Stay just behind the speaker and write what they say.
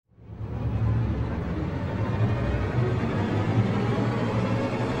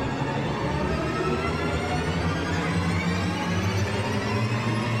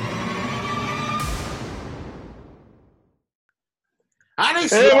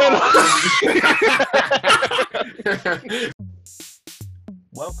Welcome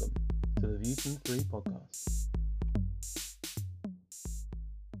to the Views from the Three podcast.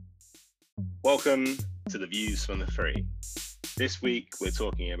 Welcome to the Views from the Three. This week we're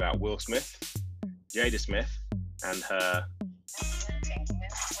talking about Will Smith, Jada Smith, and her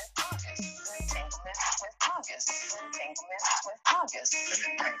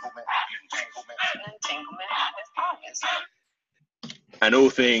and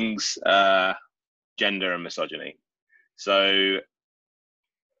all things gender and misogyny. So,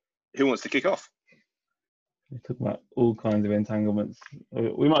 who wants to kick off? We talk about all kinds of entanglements.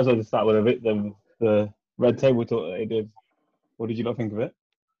 We might as well just start with the red table talk that they did. What did you not think of it?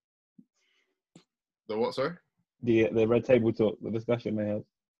 The what, sorry? The red table talk, the discussion they had.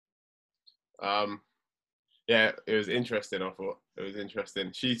 Yeah, it was interesting. I thought it was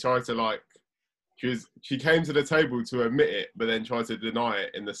interesting. She tried to she came to the table to admit it, but then tried to deny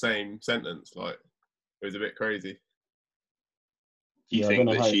it in the same sentence. Like, it was a bit crazy. Do you think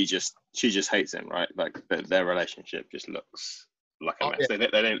that she just hates him, right? Like their relationship just looks like a mess. Yeah.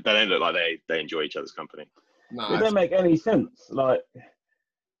 They don't look like they enjoy each other's company. No, it don't make any sense. Like,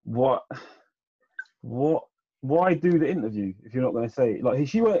 why do the interview if you're not going to say, like,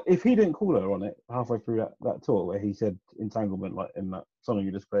 if he didn't call her on it halfway through that talk where he said entanglement, like in that song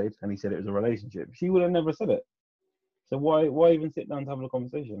you just played, and he said it was a relationship, she would have never said it. So why even sit down to have a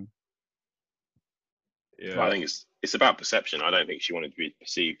conversation? Yeah, I think it's about perception. I don't think she wanted to be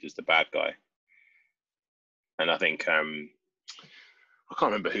perceived as the bad guy. And I think I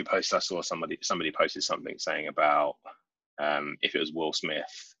can't remember who posted. I saw somebody posted something saying about if it was Will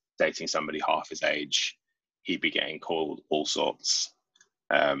Smith dating somebody half his age, he'd be getting called all sorts.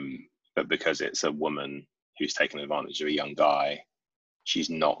 But because it's a woman who's taken advantage of a young guy,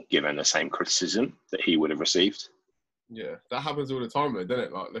 she's not given the same criticism that he would have received. Yeah, that happens all the time, though, doesn't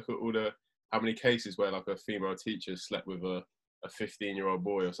it? Like, look at how many cases where like a female teacher slept with a 15-year-old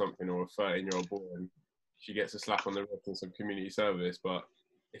boy or something, or a 13-year-old boy, and she gets a slap on the wrist and some community service. But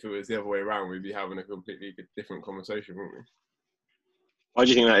if it was the other way around, we'd be having a completely different conversation, wouldn't we? Why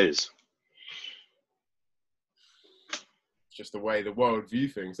do you think that is? It's just the way the world view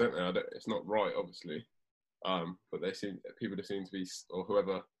things, don't they? It's not right, obviously, but people just seem to be, or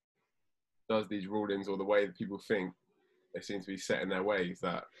whoever does these rulings, or the way that people think, they seem to be set in their ways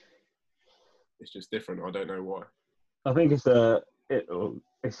that it's just different. I don't know why. I think it's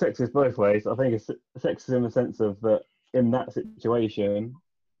sexist both ways. I think it's sexist in the sense of that in that situation,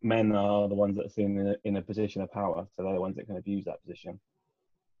 men are the ones that are seen in a position of power, so they're the ones that can abuse that position.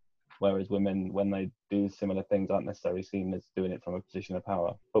 Whereas women, when they do similar things, aren't necessarily seen as doing it from a position of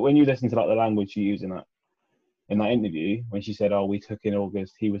power. But when you listen to like the language she used in that interview, when she said, "Oh, we took in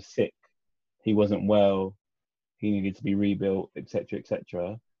August, he was sick, he wasn't well, he needed to be rebuilt, etc.,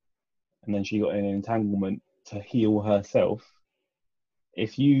 etc." And then she got in an entanglement to heal herself.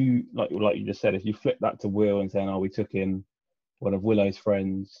 If you, like you just said, if you flip that to Will and saying, "Oh, we took in one of Willow's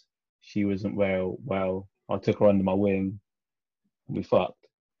friends, she wasn't well, I took her under my wing, and we fucked."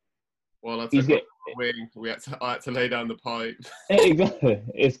 Well, I took her under my wing, I had to lay down the pipe. Exactly.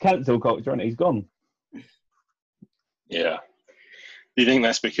 It's cancel culture, and he's gone. Yeah. Do you think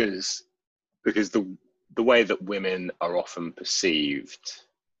that's because the way that women are often perceived,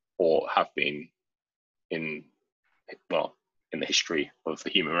 or have been in the history of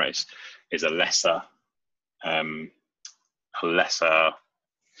the human race, is a lesser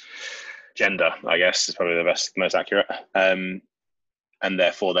gender, I guess, is probably the most accurate. And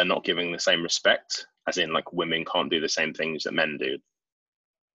therefore they're not giving the same respect, as in like women can't do the same things that men do.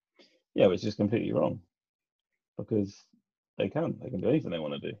 Yeah, which is completely wrong, because they can do anything they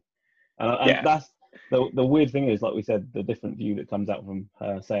want to do. And that's the weird thing is, like we said, the different view that comes out from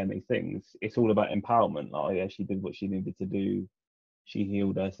her saying these things, it's all about empowerment. Like, yeah, she did what she needed to do. She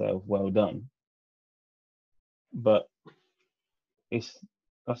healed herself. Well done. But that's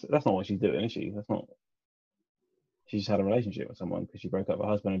not what she's doing, is she? That's not. She just had a relationship with someone because she broke up with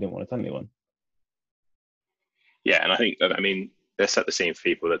her husband and didn't want to tell anyone. Yeah, and I think, I mean, let's set the scene for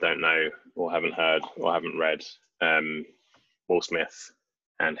people that don't know or haven't heard or haven't read. Will Smith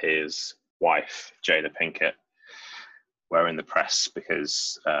and his wife, Jada Pinkett, were in the press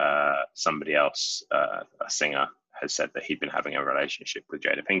because somebody else, a singer, has said that he'd been having a relationship with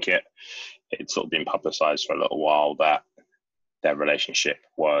Jada Pinkett. It's sort of been publicised for a little while that their relationship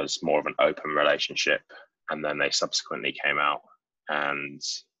was more of an open relationship, and then they subsequently came out and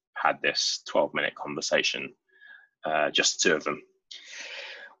had this 12-minute conversation, just the two of them,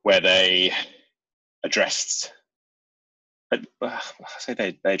 where they addressed I say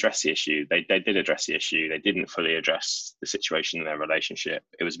they addressed the issue. They did address the issue. They didn't fully address the situation in their relationship.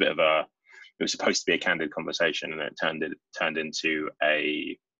 It was a bit of a. It was supposed to be a candid conversation, and it turned into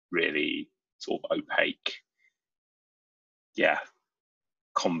a really sort of opaque,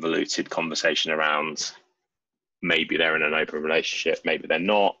 convoluted conversation around maybe they're in an open relationship, maybe they're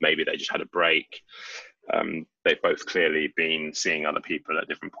not, maybe they just had a break. They've both clearly been seeing other people at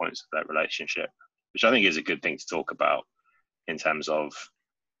different points of their relationship, which I think is a good thing to talk about in terms of,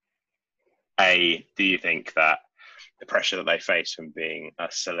 A, do you think that the pressure that they face from being a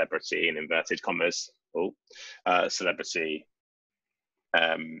celebrity, in inverted commas, celebrity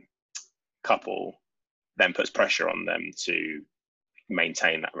couple then puts pressure on them to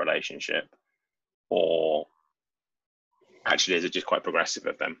maintain that relationship, or actually is it just quite progressive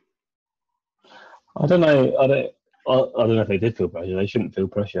of them? I don't know. I don't know if they did feel pressure. They shouldn't feel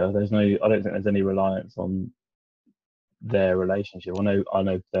pressure. I don't think there's any reliance on their relationship. I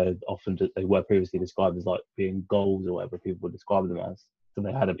know they were previously described as like being goals or whatever people would describe them as. So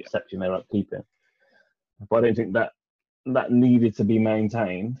they had a perception they were upkeeping. But I don't think that needed to be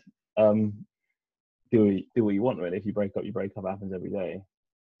maintained. Do what you want, really. If you break up, you break up. It happens every day.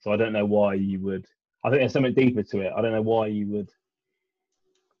 So I don't know why you would. I think there's something deeper to it. I don't know why you would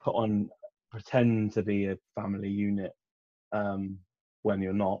pretend to be a family unit when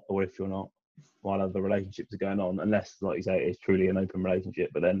you're not, or if you're not, while other relationships are going on, unless, like you say, it's truly an open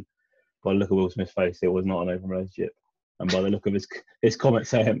relationship. But then, by the look of Will Smith's face, it was not an open relationship, and by the look of his comment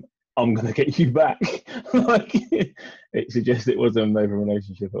saying, "I'm going to get you back," like it suggests it wasn't an open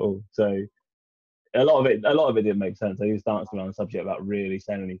relationship at all. So a lot of it didn't make sense. He was dancing around the subject without really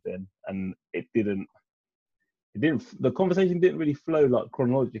saying anything, and it didn't. The conversation didn't really flow like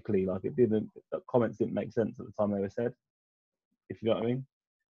chronologically. Like it didn't. The comments didn't make sense at the time they were said. If you know what I mean.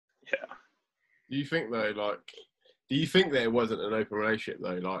 Yeah. Do you think that it wasn't an open relationship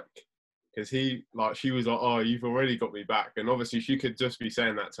though? Like, because she was like, "Oh, you've already got me back," and obviously she could just be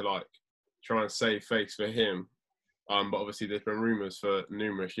saying that to like try and save face for him. But obviously there's been rumours for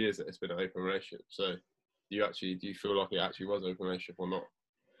numerous years that it's been an open relationship. So do you feel like it actually was an open relationship or not?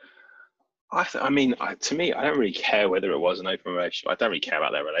 To me, I don't really care whether it was an open relationship. I don't really care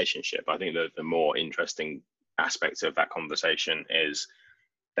about their relationship. I think the more interesting aspect of that conversation is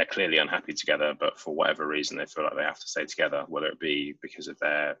they're clearly unhappy together, but for whatever reason, they feel like they have to stay together, whether it be because of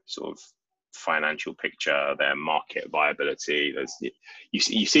their sort of financial picture, their market viability. You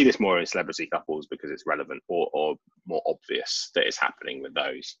see this more in celebrity couples because it's relevant or more obvious that it's happening with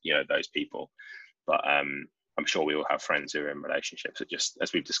those people. But I'm sure we all have friends who are in relationships that, just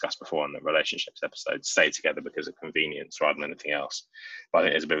as we've discussed before on the relationships episode, stay together because of convenience rather than anything else. But I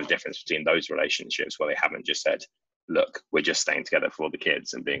think there's a bit of a difference between those relationships where they haven't just said, look, we're just staying together for the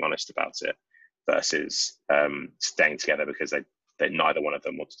kids and being honest about it, versus staying together because they neither one of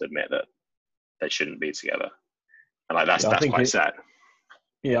them wants to admit that they shouldn't be together. And like that's quite sad.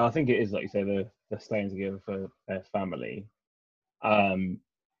 Yeah, I think it is, like you say, they're staying together for their family.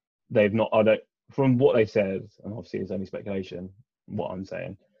 They've not. From what they said, and obviously it's only speculation, what I'm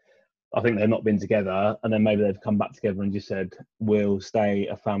saying, I think they've not been together, and then maybe they've come back together and just said, we'll stay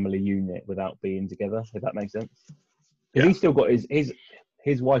a family unit without being together, if that makes sense. Because he's still got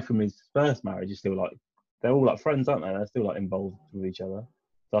his wife from his first marriage is still like, they're all like friends, aren't they? They're still like involved with each other.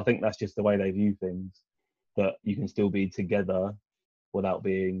 So I think that's just the way they view things, that you can still be together without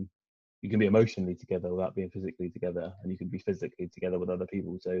being, you can be emotionally together without being physically together, and you can be physically together with other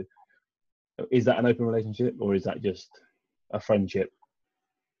people. So is that an open relationship, or is that just a friendship?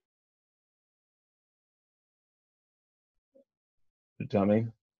 Do you know what I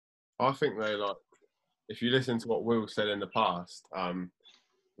mean? I think if you listen to what Will said in the past,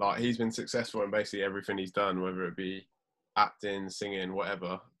 like he's been successful in basically everything he's done, whether it be acting, singing,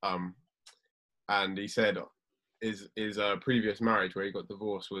 whatever. And he said his previous marriage where he got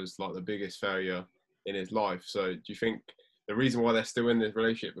divorced was like the biggest failure in his life. So do you think the reason why they're still in this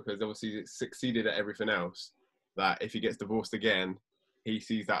relationship, because obviously it succeeded at everything else, that if he gets divorced again, he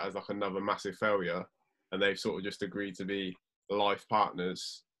sees that as like another massive failure, and they've sort of just agreed to be life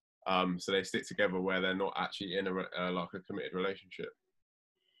partners, so they stick together where they're not actually in a committed relationship?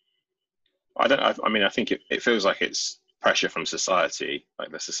 I think it feels like it's pressure from society,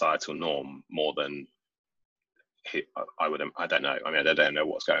 like the societal norm, more than I don't know. I don't know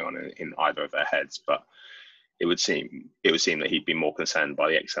what's going on in either of their heads, but it would seem that he'd be more concerned by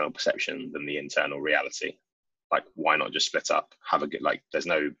the external perception than the internal reality. Like, why not just split up? Have a good, there's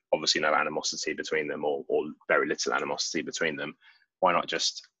obviously no animosity between them, or very little animosity between them. Why not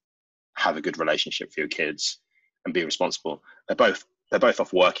just have a good relationship for your kids and be responsible? They're both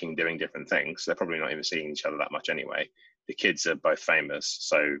off working, doing different things. They're probably not even seeing each other that much anyway. the kids are both famous,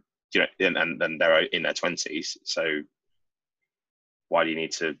 so and they're in their 20s. So why do you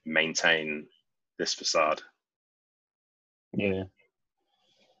need to maintain this facade? Yeah,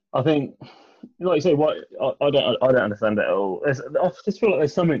 I think, like you say, I don't understand it at all. I just feel like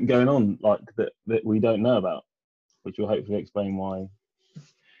there's something going on like that we don't know about, which will hopefully explain why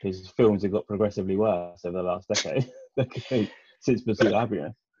his films have got progressively worse over the last decade since Pursuit of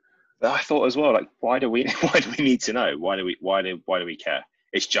Happiness. I thought as well, like, why do we need to know? Why do we care?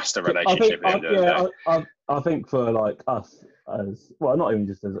 It's just a relationship at the end of the day. I think for like us as well, not even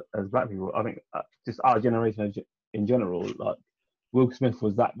just as black people, I think just our generation in general, like Will Smith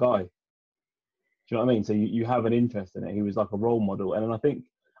was that guy. Do you know what I mean? So you have an interest in it. He was like a role model, and then I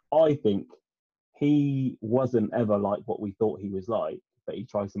think he wasn't ever like what we thought he was like, but he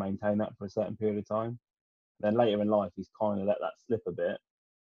tries to maintain that for a certain period of time. Then later in life, he's kind of let that slip a bit.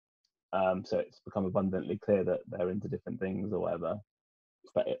 So it's become abundantly clear that they're into different things or whatever.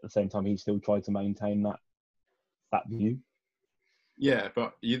 But at the same time, he still tried to maintain that view. Yeah,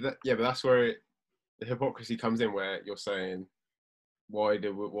 but that's where the hypocrisy comes in, where you're saying, why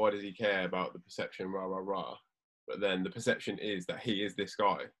does he care about the perception, rah rah rah? But then the perception is that he is this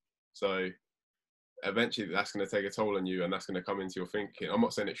guy. So eventually, that's going to take a toll on you, and that's going to come into your thinking. I'm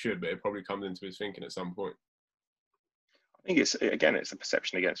not saying it should, but it probably comes into his thinking at some point. I think it's a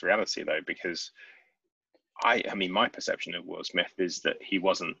perception against reality, though, because I mean, my perception of Will Smith is that he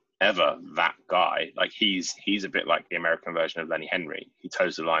wasn't ever that guy. Like he's a bit like the American version of Lenny Henry. He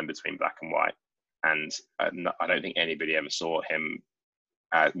toes the line between black and white, and I don't think anybody ever saw him.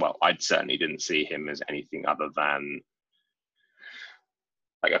 Well, I certainly didn't see him as anything other than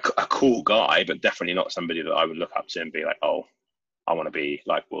like a cool guy, but definitely not somebody that I would look up to and be like, oh, I want to be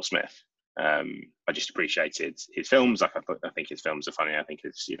like Will Smith. I just appreciated his films. Like I think his films are funny. I think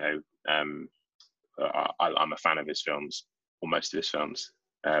it's I'm a fan of his films, or most of his films.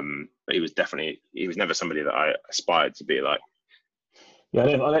 But he was never somebody that I aspired to be like. Yeah,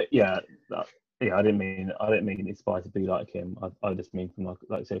 I didn't mean inspired to be like him. I just mean from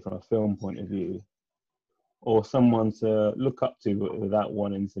like say from a film point of view, or someone to look up to without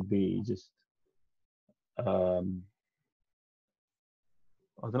wanting to be just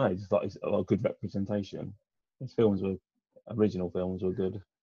I don't know, just like a good representation. His original films were good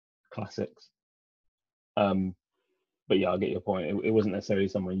classics. But yeah, I get your point. It wasn't necessarily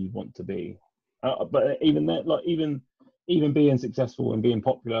someone you'd want to be. But even that, like even being successful and being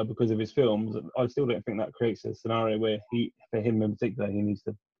popular because of his films, I still don't think that creates a scenario where for him in particular, he needs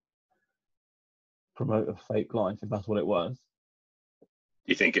to promote a fake life, if that's what it was. Do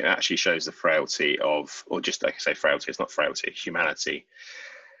you think it actually shows the frailty of, or just like I say, frailty? It's not frailty, humanity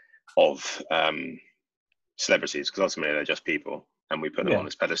of celebrities, because ultimately they're just people, and we put them on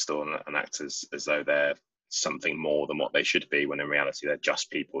this pedestal and act as though they're something more than what they should be, when in reality they're just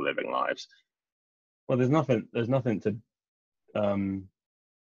people living lives. Well, there's nothing to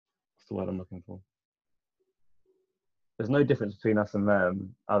what's the word I'm looking for? There's no difference between us and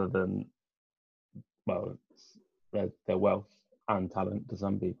them other than, well, their wealth and talent to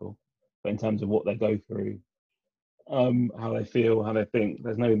some people, but in terms of what they go through, how they feel, how they think,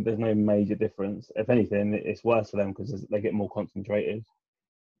 there's no major difference. If anything, it's worse for them because they get more concentrated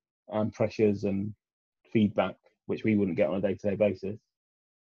and pressures and feedback, which we wouldn't get on a day-to-day basis.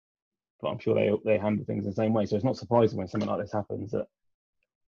 But I'm sure they handle things in the same way. So it's not surprising when something like this happens that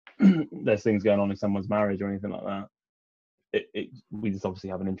there's things going on in someone's marriage or anything like that. We just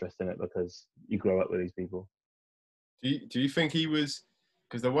obviously have an interest in it because you grow up with these people. Do you think he was,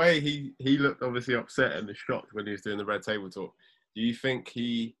 because the way he looked obviously upset and shocked when he was doing the Red Table Talk, do you think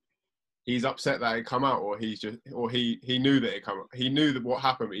he's upset that it come out, or he knew that it come out? He knew that what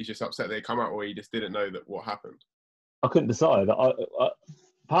happened, but he's just upset that it come out, or he just didn't know that what happened? I couldn't decide.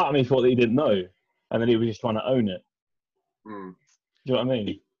 Part of me thought that he didn't know, and then he was just trying to own it. Mm. Do you know what I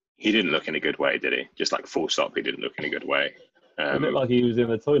mean? He didn't look in a good way, did he? Just like full stop, he didn't look in a good way. It looked like he was in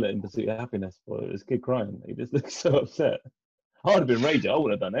the toilet in Pursuit of Happiness. Boy, it was a kid crying. He just looked so upset. I'd have been raging. I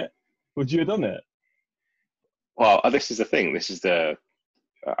would have done it. Would you have done it? Well, this is the thing. This is I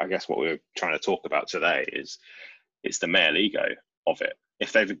guess what we're trying to talk about today is it's the male ego of it.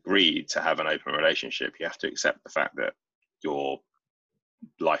 If they've agreed to have an open relationship, you have to accept the fact that your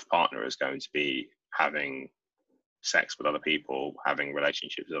life partner is going to be having sex with other people, having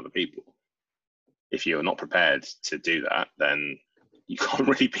relationships with other people. If you're not prepared to do that, then you can't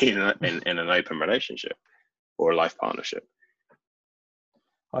really be in an open relationship or a life partnership.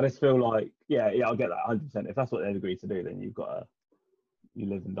 I just feel like, yeah, I'll get that 100%. If that's what they've agreed to do, then you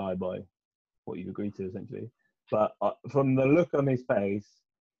live and die by what you've agreed to, essentially. But from the look on his face,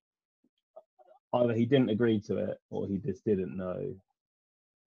 either he didn't agree to it, or he just didn't know,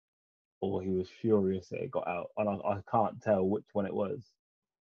 or he was furious that it got out. And I can't tell which one it was.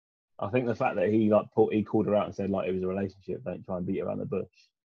 I think the fact that he called her out and said like it was a relationship, don't try and beat around the bush,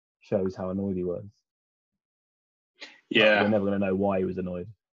 shows how annoyed he was. Yeah, but we're never going to know why he was annoyed.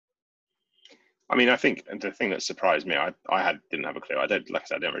 I mean, I think the thing that surprised me, I didn't have a clue. I don't, like I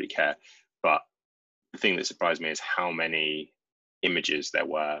said, I don't really care. But the thing that surprised me is how many images there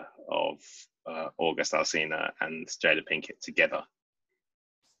were of August Alsina and Jada Pinkett together.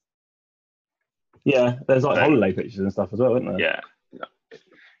 Yeah, there's like holiday pictures and stuff as well, isn't there? Yeah.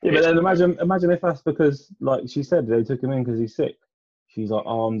 Yeah, but then imagine if that's because, like she said, they took him in because he's sick. She's like,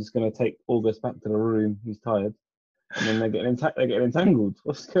 "Oh, I'm just gonna take August back to the room. He's tired," and then they're getting entangled.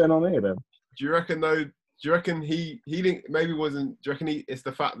 What's going on here then? Do you reckon though? Do you reckon he didn't, maybe wasn't? Do you reckon it's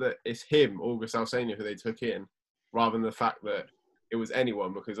the fact that it's him, August Alsina, who they took in, rather than the fact that it was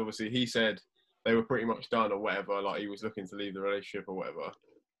anyone? Because obviously he said they were pretty much done or whatever. Like he was looking to leave the relationship or whatever.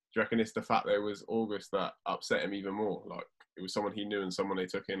 Do you reckon it's the fact that it was August that upset him even more? Like it was someone he knew and someone they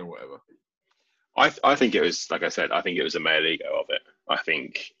took in or whatever. I think it was, like I said, I think it was a male ego of it. I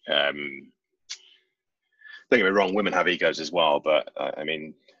think, don't get me wrong, women have egos as well, but I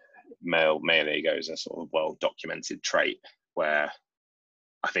mean, male egos are sort of well-documented trait where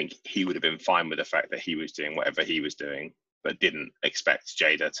I think he would have been fine with the fact that he was doing whatever he was doing, but didn't expect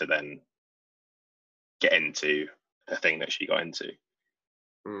Jada to then get into the thing that she got into.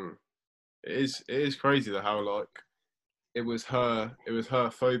 It is crazy though how like it was her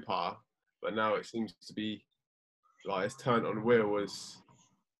faux pas, but now it seems to be like it's turned on Will as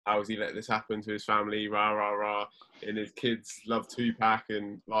how has he let this happen to his family, rah rah rah, and his kids love Tupac,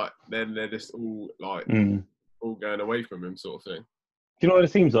 and like then they're just all like all going away from him, sort of thing. Do you know what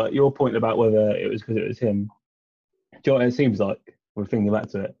it seems like? Your point about whether it was because it was him. Do you know what it seems like? We're thinking back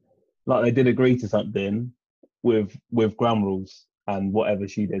to it, like they did agree to something with ground rules, and whatever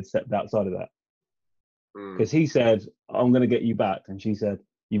she did stepped outside of that. Because he said, "I'm going to get you back," and she said,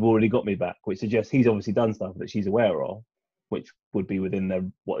 "You've already got me back," which suggests he's obviously done stuff that she's aware of, which would be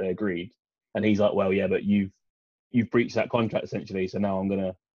within what they agreed. And he's like, "Well, yeah, but you've breached that contract essentially, so now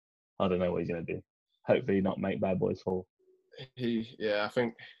I don't know what he's gonna do. Hopefully, not make bad boys fall." I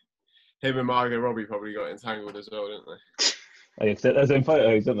think him and Margot Robbie probably got entangled as well, didn't they? Oh, yeah, there's them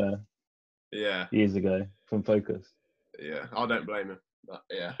photos, isn't there? Yeah. Years ago from Focus. Yeah, I don't blame him. But,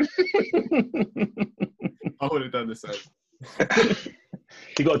 yeah. I would have done the same.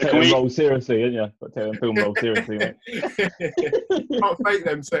 You got to take them roles seriously, haven't you? Got to take them film roles seriously, mate. Can't fake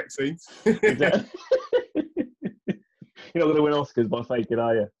them sex scenes. Exactly. You're not going to win Oscars by faking,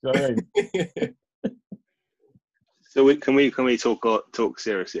 are you? Do you know what I mean? So can we talk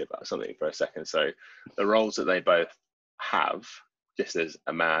seriously about something for a second? So the roles that they both have, just as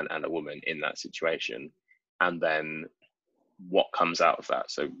a man and a woman in that situation, and then what comes out of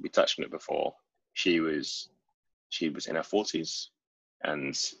that. So we touched on it before. She was in her 40s,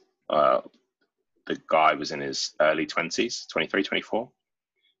 and the guy was in his early 20s, 23, 24,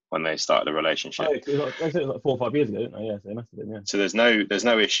 when they started the relationship. Oh, they said it like 4 or 5 years ago, didn't they? Yeah, so they must have been, yeah. So there's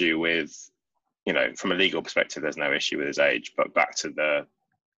no issue with, from a legal perspective, there's no issue with his age, but back to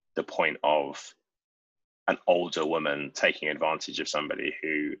the point of an older woman taking advantage of somebody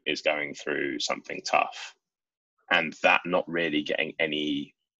who is going through something tough, and that not really getting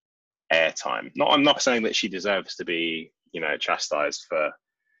any airtime. I'm not saying that she deserves to be, chastised for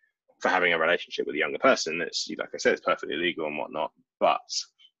having a relationship with a younger person. It's, like I said, it's perfectly legal and whatnot. But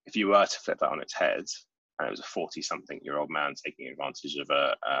if you were to flip that on its head, and it was a 40-something-year-old man taking advantage of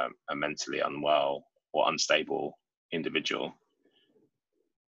a mentally unwell or unstable individual,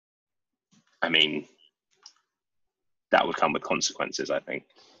 I mean, that would come with consequences, I think,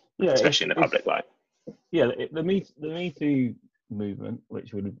 especially in the public light. Yeah, the Me Too movement,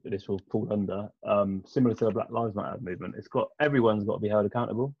 which this will fall under, similar to the Black Lives Matter movement, everyone's got to be held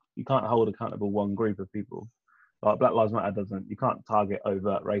accountable. You can't hold accountable one group of people. Like Black Lives Matter you can't target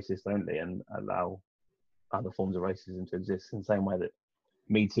overt racists only and allow other forms of racism to exist in the same way that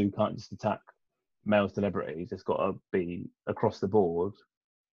Me Too can't just attack male celebrities. It's got to be across the board,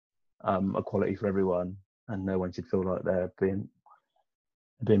 equality for everyone, and no one should feel like they're being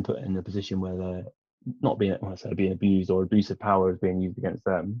put in a position where they're not being abused or abusive power is being used against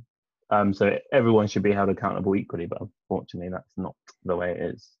them. So everyone should be held accountable equally, but unfortunately that's not the way it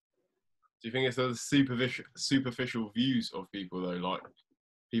is. Do you think it's those superficial views of people though? Like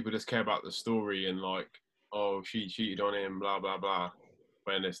people just care about the story and like, oh, she cheated on him, blah blah blah.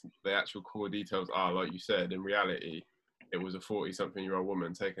 When the actual core details are, like you said, in reality, it was a 40-something-year-old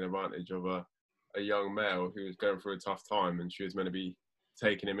woman taking advantage of a young male who was going through a tough time, and she was meant to be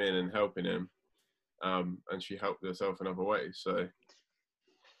taking him in and helping him. and she helped herself in other ways. So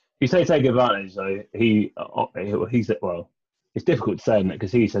You say take advantage, though. He said, well, it's difficult to say, isn't it?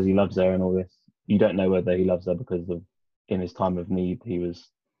 Because he says he loves her and all this. You don't know whether he loves her because of in his time of need he was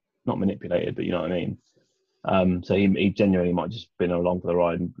not manipulated, but you know what I mean. So he genuinely might have just been along for the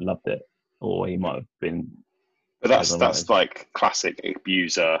ride and loved it, or he might have been. But that's like classic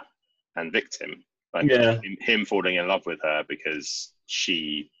abuser and victim. Like Yeah. him falling in love with her because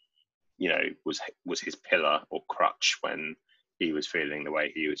she, you know, was his pillar or crutch when he was feeling the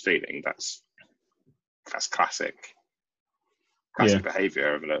way he was feeling. That's classic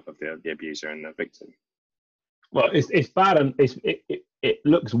behaviour of the abuser and the victim. Well, it's bad, and it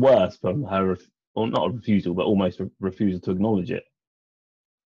looks worse from her, or not a refusal, but almost a refusal to acknowledge it.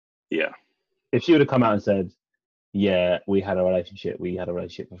 Yeah. If she would have come out and said, "Yeah, we had a relationship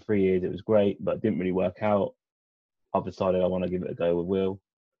for 3 years. It was great, but it didn't really work out. I've decided I want to give it a go with Will,"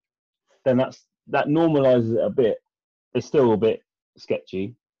 then that normalises it a bit. It's still a bit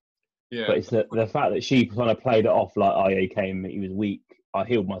sketchy, yeah, but it's the fact that she kind of played it off like, "Oh, yeah, he came, he was weak. I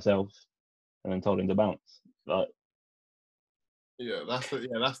healed myself," and then told him to bounce. Like, that's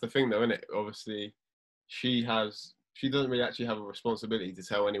the thing, though, isn't it? Obviously, she doesn't really actually have a responsibility to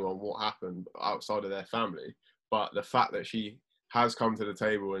tell anyone what happened outside of their family. But the fact that she has come to the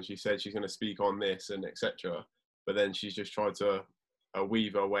table and she said she's going to speak on this and etc., but then she's just tried to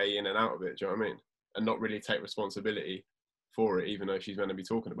weave her way in and out of it. Do you know what I mean? And not really take responsibility for it, even though she's going to be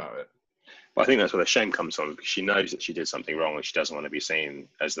talking about it. But I think that's where the shame comes from, because she knows that she did something wrong and she doesn't want to be seen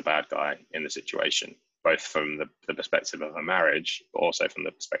as the bad guy in the situation, both from the perspective of her marriage, but also from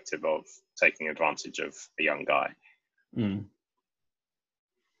the perspective of taking advantage of a young guy. mm.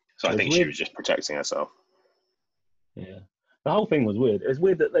 So I think she was just protecting herself. Yeah. The whole thing was weird. It's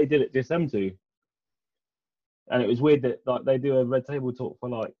weird that they did it just them two. And it was weird that like they do a red table talk for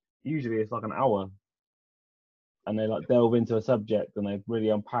like, usually it's like an hour. And they like delve into a subject and they really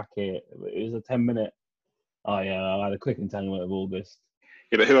unpack it. It was a 10-minute, oh yeah, I had a quick entanglement of August.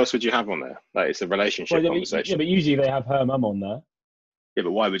 Yeah, but who else would you have on there? Like, it's a relationship conversation. Yeah, but usually they have her mum on there. Yeah,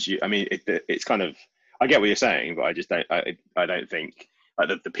 but why would you? I mean, it's kind of, I get what you're saying, but I just don't, I don't think like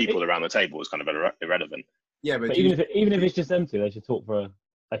the people around the table is kind of irrelevant. Yeah, but even if it's just them two, they should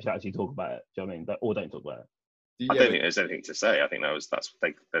actually talk about it. Do you know what I mean? Or don't talk about it. I don't think there's anything to say. I think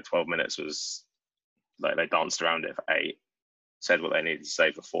their 12 minutes was like they danced around it for 8, said what they needed to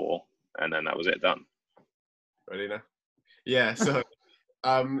say for 4, and then that was it, done. Ready now? Yeah. So,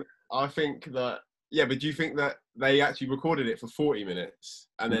 I think that. Yeah, but do you think that they actually recorded it for 40 minutes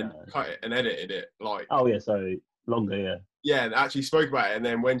and then cut it and edited it like? Oh yeah, so longer, yeah. Yeah, and actually spoke about it, and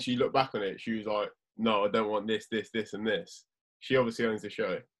then when she looked back on it, she was like, "No, I don't want this, this, this, and this." She obviously owns the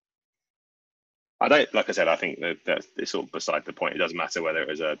show. I don't, like I said, I think that it's all beside the point. It doesn't matter whether it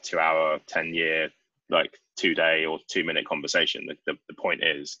was a 2-hour, 10-year, like 2-day or 2-minute conversation. The point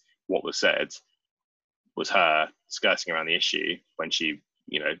is, what was said was her skirting around the issue when she,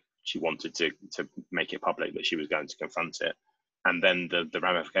 you know, she wanted to make it public that she was going to confront it. And then the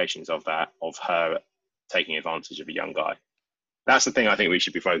ramifications of that, of her taking advantage of a young guy. That's the thing I think we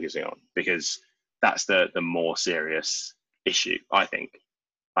should be focusing on, because that's the more serious issue, I think.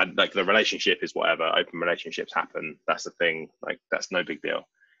 Like the relationship is whatever, open relationships happen. That's the thing, like that's no big deal.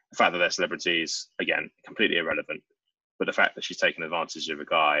 The fact that they're celebrities, again, completely irrelevant. But the fact that she's taken advantage of a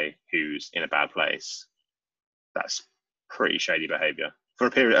guy who's in a bad place, that's pretty shady behaviour for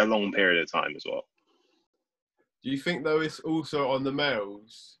a long period of time as well. Do you think though it's also on the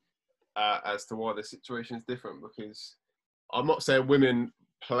males as to why the situation is different? Because I'm not saying women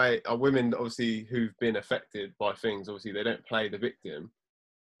obviously who've been affected by things, obviously they don't play the victim,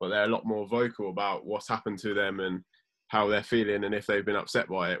 but they're a lot more vocal about what's happened to them and how they're feeling and if they've been upset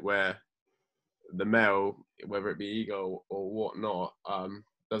by it, where the male, whether it be ego or whatnot,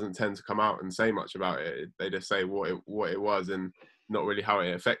 doesn't tend to come out and say much about it. They just say what it was and not really how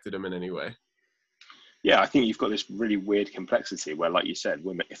it affected them in any way. Yeah, I think you've got this really weird complexity where, like you said,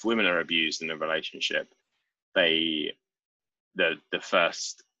 if women are abused in a relationship, the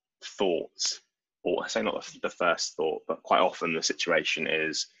first thought, or I say not the first thought, but quite often the situation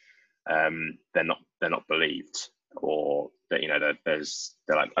is they're not believed, or that, you know,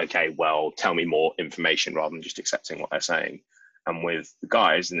 they're like, okay, well, tell me more information rather than just accepting what they're saying. And with the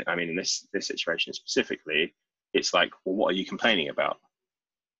guys, and I mean in this situation specifically, it's like, well, what are you complaining about?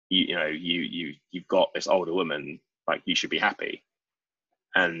 You've got this older woman, like, you should be happy.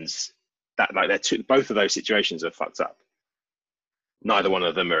 And that, like, both of those situations are fucked up. Neither one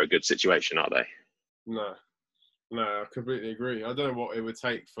of them are a good situation, are they? No, I completely agree. I don't know what it would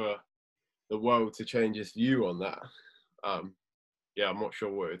take for the world to change its view on that. I'm not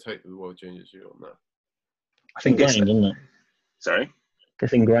sure what it would take for the world to change its view on that. I think ingrained, isn't it? Sorry?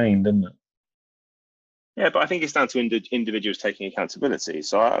 It's ingrained, isn't it? Yeah, but I think it's down to individuals taking accountability.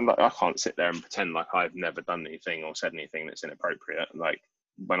 So I can't sit there and pretend like I've never done anything or said anything that's inappropriate. Like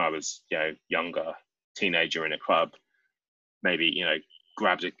when I was, younger, teenager in a club, maybe,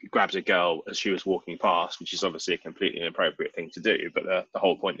 grabs a girl as she was walking past, which is obviously a completely inappropriate thing to do. But the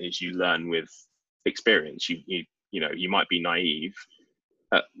whole point is you learn with experience. You might be naive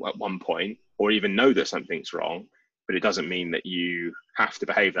at one point, or even know that something's wrong, but it doesn't mean that you have to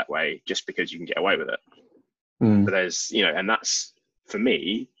behave that way just because you can get away with it. But there's, and that's, for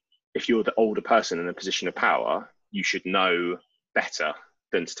me, if you're the older person in a position of power, you should know better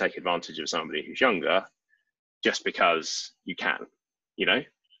than to take advantage of somebody who's younger just because you can, Yeah,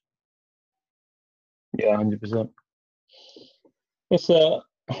 100%. It's a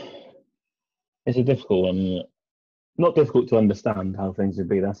difficult one, isn't it? Not difficult to understand how things would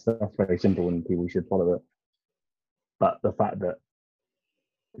be. That's very simple and people should follow it. But the fact that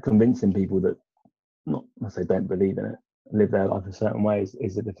convincing people that not, let's say, don't believe in it, live their life a certain way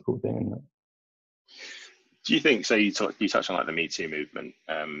is a difficult thing, isn't it? Do you think, so you touched on like the Me Too movement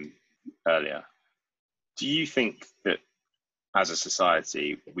earlier. Do you think that as a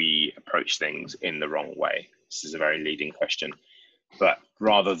society, we approach things in the wrong way? This is a very leading question, but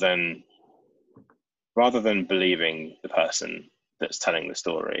rather than believing the person that's telling the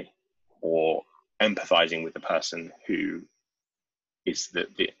story or empathizing with the person who is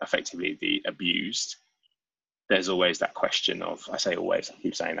effectively the abused, there's always that question of, I say always, I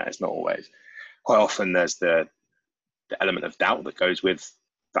keep saying that, it's not always. Quite often there's the element of doubt that goes with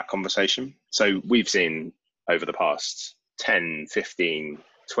that conversation. So we've seen over the past 10, 15,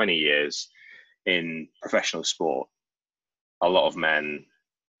 20 years in professional sport, a lot of men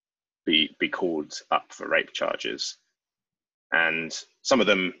be called up for rape charges. And some of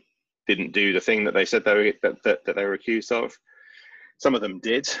them didn't do the thing that they said that they were accused of. Some of them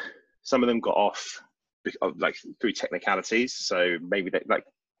did. Some of them got off like through technicalities. So maybe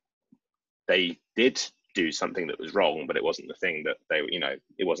they did do something that was wrong, but it wasn't the thing that they,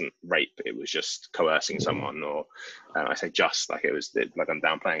 it wasn't rape. It was just coercing someone, or I say just, like it was like I'm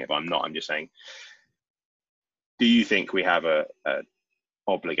downplaying it, but I'm not. I'm just saying. Do you think we have a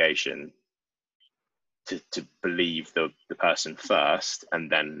obligation to believe the person first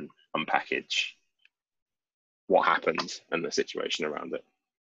and then unpackage what happened and the situation around it?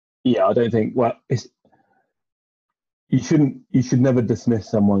 Yeah, I don't think. Well, you should never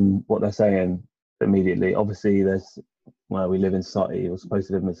dismiss someone what they're saying immediately. Obviously, we live in society, we're supposed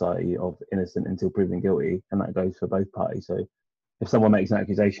to live in a society of innocent until proven guilty, and that goes for both parties. So if someone makes an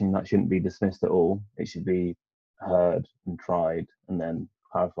accusation, that shouldn't be dismissed at all. It should be heard and tried and then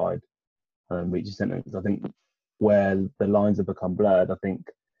clarified and reach a sentence. I think where the lines have become blurred, I think,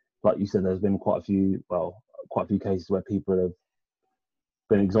 like you said, there's been quite a few cases where people have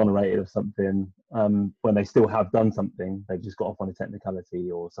been exonerated of something when they still have done something. They've just got off on a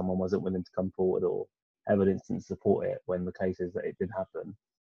technicality, or someone wasn't willing to come forward, or evidence didn't support it when the case is that it did happen.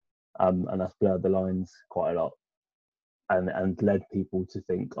 And that's blurred the lines quite a lot and led people to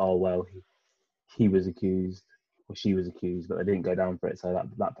think, oh, well, he was accused or she was accused, but they didn't go down for it, so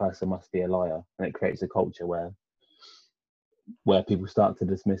that person must be a liar. And it creates a culture where people start to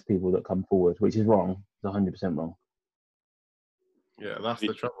dismiss people that come forward, which is wrong. It's 100% wrong. Yeah, that's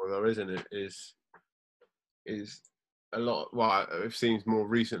the trouble, though, isn't it? Is a lot. Well, it seems more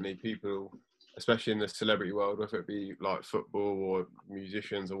recently, people, especially in the celebrity world, whether it be like football or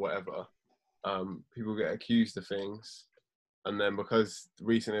musicians or whatever, people get accused of things, and then because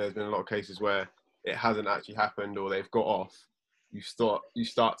recently there's been a lot of cases where it hasn't actually happened or they've got off, you start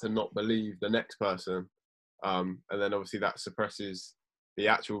to not believe the next person, and then obviously that suppresses the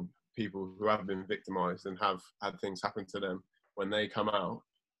actual people who have been victimized and have had things happen to them when they come out,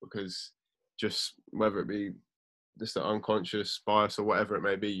 because just whether it be just an unconscious bias or whatever it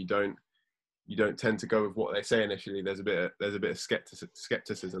may be, you don't tend to go with what they say initially. There's a bit of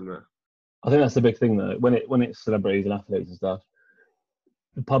skepticism there. I think that's the big thing, though. When it's celebrities and athletes and stuff,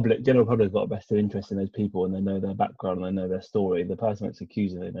 the general public got a vested interest in those people, and they know their background and they know their story. The person that's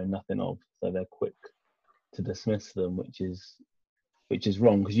accusing they know nothing of, so they're quick to dismiss them, which is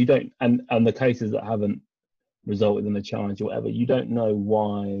wrong, because you don't. And the cases that haven't resulted in a charge or whatever, you don't know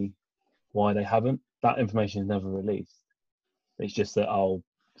why they haven't. That information is never released. It's just that, oh,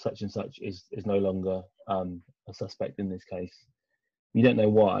 such and such is no longer a suspect in this case. You don't know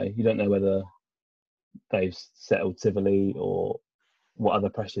why. You don't know whether they've settled civilly or what other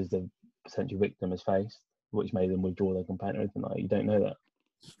pressures the potential victim has faced, which made them withdraw their complaint or anything like that. You don't know that.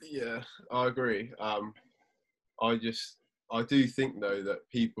 Yeah, I agree. I I do think though that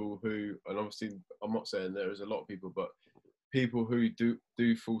people who, and obviously I'm not saying there is a lot of people, but people who do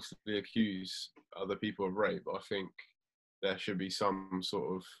falsely accuse other people of rape, I think there should be some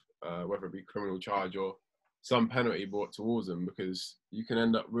sort of, whether it be criminal charge or some penalty brought towards them, because you can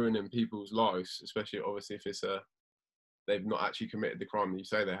end up ruining people's lives, especially obviously if they've not actually committed the crime that you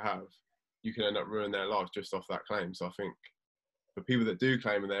say they have. You can end up ruining their lives just off that claim. So I think for people that do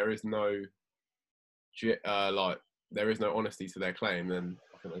claim and there is no there is no honesty to their claim, then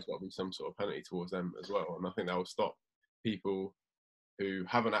I think there's got to be some sort of penalty towards them as well. And I think that will stop people who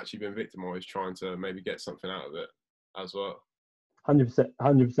haven't actually been victimised trying to maybe get something out of it as well. 100%,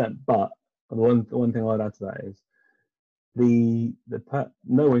 100%. But the one thing I'd add to that is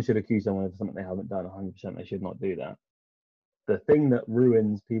no one should accuse someone of something they haven't done. 100%, they should not do that. The thing that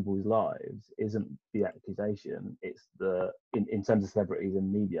ruins people's lives isn't the accusation. It's in terms of celebrities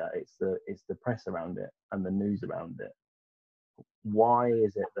and media, it's the press around it and the news around it. Why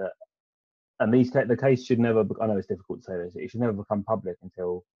is it that? And the case should never. I know it's difficult to say this. It should never become public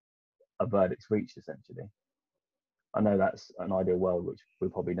until a verdict's reached. Essentially, I know that's an ideal world which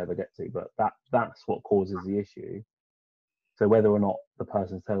we'll probably never get to, but that's what causes the issue. So whether or not the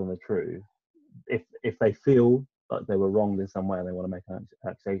person's telling the truth, if they feel like they were wronged in some way and they want to make an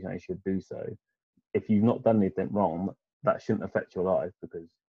accusation, they should do so. If you've not done anything wrong, that shouldn't affect your life because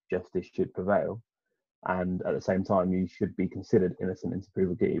justice should prevail. And at the same time, you should be considered innocent until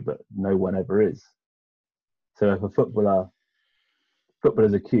proven guilty, but no one ever is. So if a footballer's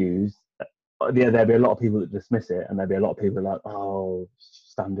accused, there'll be a lot of people that dismiss it, and there'll be a lot of people like, oh,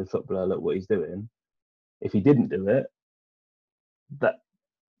 standard footballer, look what he's doing. If he didn't do it,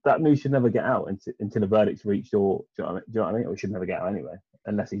 that news should never get out until a verdict's reached, or do you know what I mean? Or it should never get out anyway,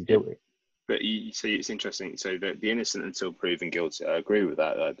 unless he's guilty. But you see, it's interesting. So the innocent until proven guilty, I agree with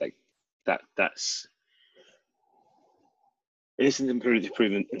that. That's innocent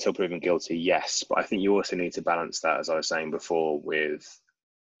until proven guilty, yes. But I think you also need to balance that, as I was saying before, with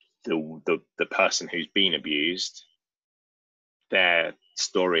the person who's been abused. Their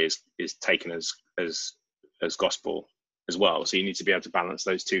story is taken as gospel as well. So you need to be able to balance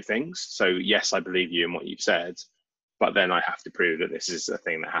those two things. So yes, I believe you in what you've said, but then I have to prove that this is a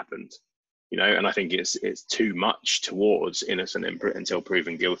thing that happened, and I think it's too much towards innocent until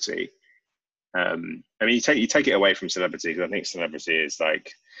proven guilty. I mean, you take it away from celebrity, because I think celebrity is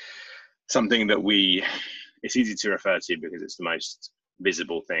like something that it's easy to refer to because it's the most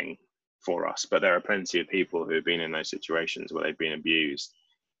visible thing for us, but there are plenty of people who have been in those situations where they've been abused,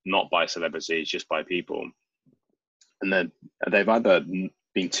 not by celebrities, just by people. And then they've either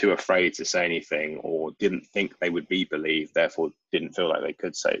been too afraid to say anything or didn't think they would be believed, therefore didn't feel like they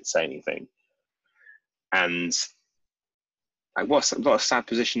could say anything. And what a sad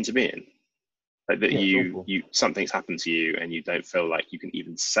position to be in. Like that, you something's happened to you and you don't feel like you can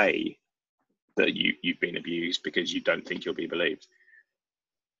even say that you've been abused because you don't think you'll be believed.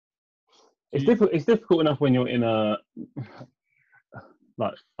 It's difficult enough when you're in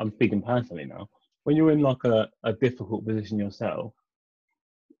like, I'm speaking personally now, when you're in like a difficult position yourself,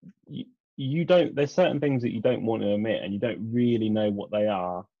 you don't, there's certain things that you don't want to admit and you don't really know what they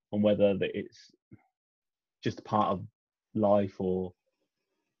are and whether that it's just a part of life or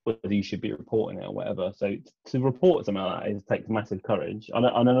whether you should be reporting it or whatever. So to report something like that takes massive courage. I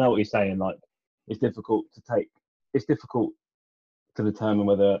know what you're saying, like it's difficult to determine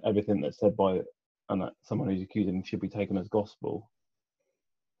whether everything that's said by someone who's accusing should be taken as gospel.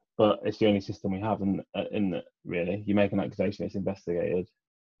 But it's the only system we have in that, really. You make an accusation, it's investigated.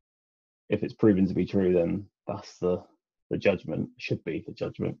 If it's proven to be true, then that's the judgment, should be the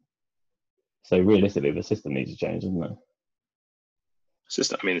judgment. So realistically, the system needs to change, doesn't it?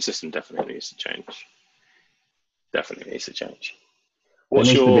 The system definitely needs to change. Definitely needs to change. Go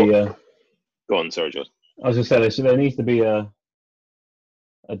on, sorry, George. I was just saying, there needs to be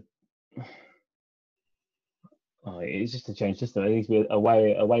it's just a change system. There needs to be a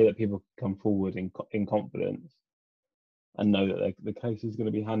way that people come forward in confidence and know that the case is going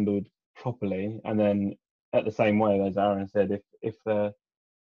to be handled properly. And then, at the same way, as Aaron said, if they're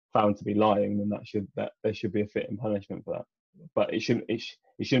found to be lying, then there should be a fitting punishment for that. But it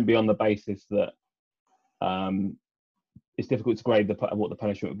shouldn't be on the basis that it's difficult to grade what the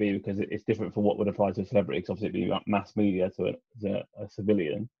punishment would be, because it's different for what would apply to a celebrity. Because obviously, it'd be mass media to a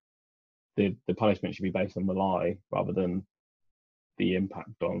civilian. The punishment should be based on the lie rather than the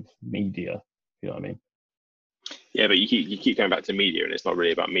impact of media. You know what I mean? Yeah, but you keep going back to media, and it's not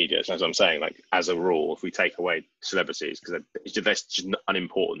really about media. So as I'm saying, like as a rule, if we take away celebrities, because they're just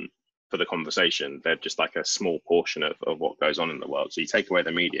unimportant for the conversation, they're just like a small portion of what goes on in the world. So you take away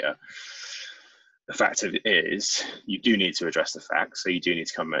the media, the fact of it is, you do need to address the facts. So you do need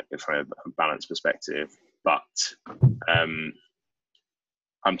to come at it from a balanced perspective. But I'm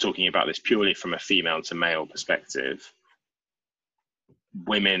talking about this purely from a female to male perspective.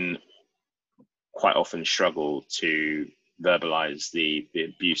 Women quite often struggle to verbalize the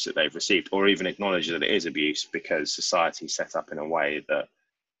abuse that they've received, or even acknowledge that it is abuse, because society is set up in a way that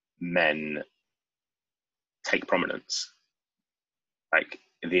men take prominence. Like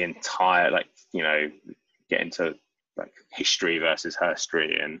the entire, like, you know, get into like history versus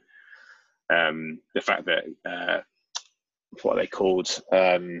herstory, and the fact that what are they called?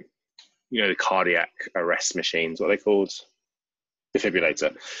 You know, the cardiac arrest machines, what are they called?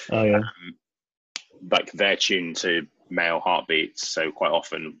 Defibrillator. Oh yeah. Like they're tuned to male heartbeats, so quite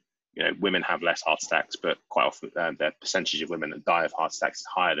often, you know, women have less heart attacks, but quite often the percentage of women that die of heart attacks is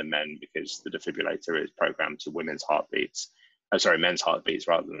higher than men, because the defibrillator is programmed to women's heartbeats. Oh, sorry, men's heartbeats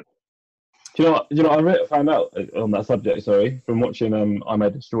rather than. Do you know what? I found out on that subject. Sorry, from watching I May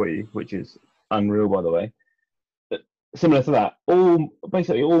Destroy You, which is unreal, by the way. But similar to that,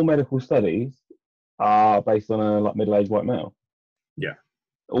 basically all medical studies are based on a like middle-aged white male. Yeah.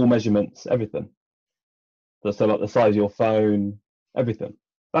 All measurements, everything. So like the size of your phone, everything.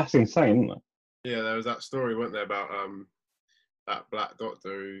 That's insane, isn't it? Yeah, there was that story, wasn't there, about that black doctor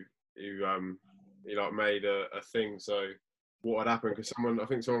who he like made a thing. So what had happened? Because I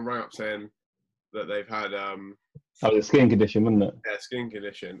think someone rang up saying that they've had the skin condition, wasn't it? yeah, skin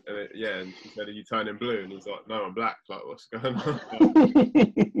condition, and and she said, "Are you turning blue?" And he's like, "No, I'm black." Like, what's going on?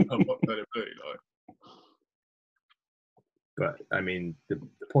 I'm not turning blue. Like, but I mean, the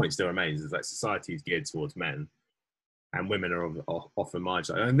point still remains is that society is geared towards men, and women are often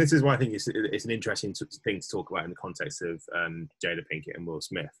marginalised. And this is why I think it's an interesting thing to talk about in the context of Jada Pinkett and Will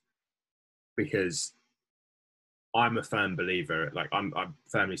Smith, because I'm a firm believer. Like I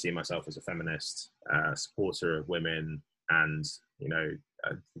firmly see myself as a feminist, supporter of women, and you know,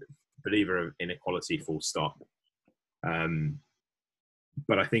 a believer of inequality. Full stop.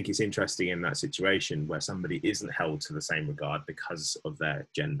 But I think it's interesting in that situation where somebody isn't held to the same regard because of their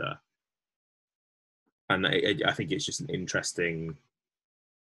gender. And I think it's just an interesting,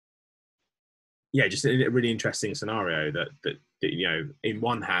 just a really interesting scenario that you know, in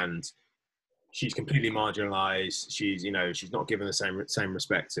one hand, she's completely marginalized. She's not given the same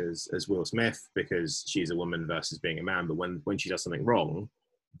respect as Will Smith because she's a woman versus being a man. But when she does something wrong,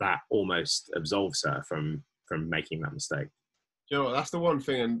 that almost absolves her from making that mistake. you know what, that's the one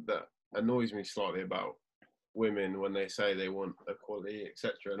thing that annoys me slightly about women when they say they want equality,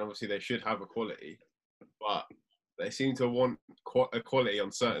 etc. And obviously they should have equality, but they seem to want equality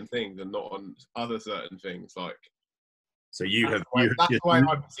on certain things and not on other certain things. Like, so you've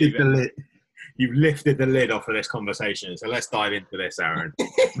lifted the lid off of this conversation. So let's dive into this, Aaron.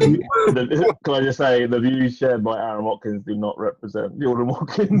 Can I just say the views shared by Aaron Watkins do not represent Jordan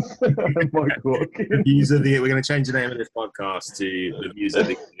Watkins and Michael Watkins. The views of we're going to change the name of this podcast to the views of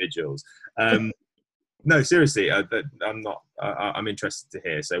the individuals. No, seriously, I'm interested to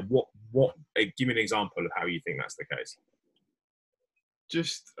hear. So what? Give me an example of how you think that's the case.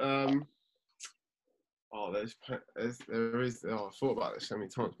 Just I've thought about this so many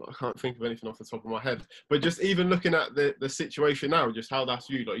times, but I can't think of anything off the top of my head. But just even looking at the situation now, just how that's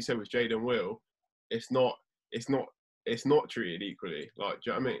viewed, like you said with Jada and Will, it's not treated equally. Like,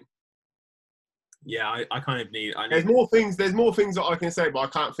 do you know what I mean? Yeah, I kind of need. There's more things that I can say, but I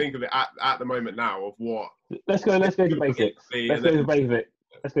can't think of it at the moment now of what. Let's go to basics. Let's go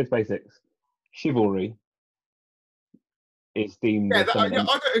to basics. Chivalry is deemed. Yeah, I don't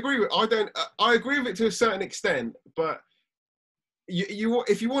agree with. I agree with it to a certain extent, but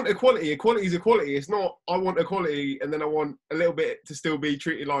if you want equality, equality is equality. It's not I want equality and then I want a little bit to still be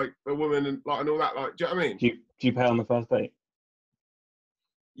treated like a woman and all that. Like, do you know what I mean? Do you pay on the first date?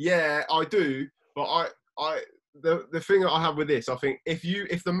 Yeah, I do. But the thing that I have with this, I think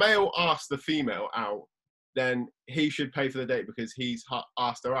if the male asks the female out, then he should pay for the date because he's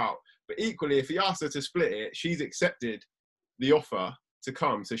asked her out. But equally, if he asks her to split it, she's accepted the offer to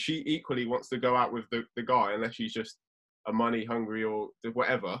come. So she equally wants to go out with the guy, unless she's just a money hungry or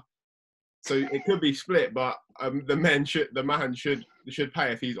whatever. So it could be split, but the man should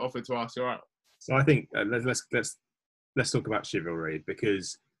pay if he's offered to ask her out. So I think let's talk about chivalry,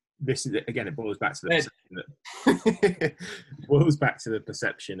 because this is, again, it boils back to the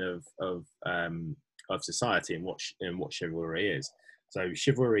perception of society and what chivalry is. So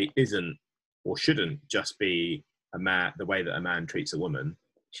chivalry isn't or shouldn't just be the way that a man treats a woman.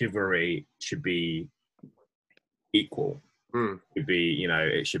 Chivalry should be equal.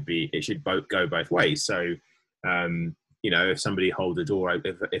 It should go both ways. So if somebody holds a door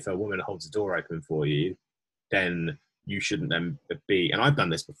open, if a woman holds a door open for you, then you shouldn't then be, and I've done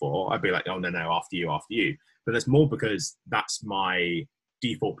this before, I'd be like, oh, no, after you. But that's more because that's my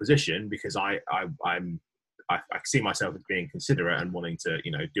default position, because I see myself as being considerate and wanting to,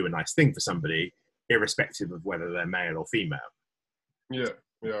 do a nice thing for somebody, irrespective of whether they're male or female. Yeah,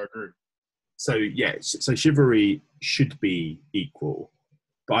 I agree. So, so chivalry should be equal.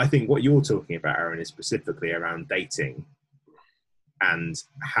 But I think what you're talking about, Aaron, is specifically around dating and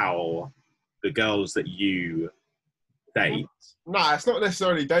how the girls that you date. No, it's not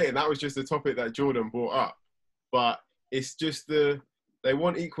necessarily dating. That was just a topic that Jordan brought up. But it's just they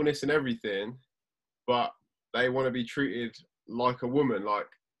want equalness in everything, but they want to be treated like a woman. Like,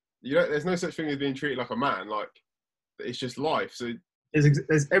 there's no such thing as being treated like a man. Like, it's just life. So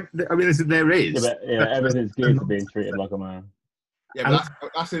there is. Everything's good to being treated like a man. Yeah,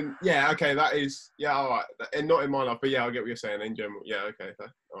 but that's in. Yeah, okay, that is. Yeah, all right, and not in my life, but yeah, I get what you're saying in general. Yeah, okay,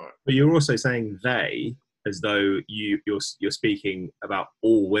 all right. But you're also saying they, as though you're speaking about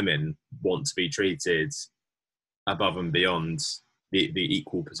all women want to be treated above and beyond the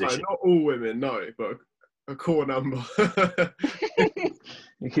equal position. Not all women, no, but a core number.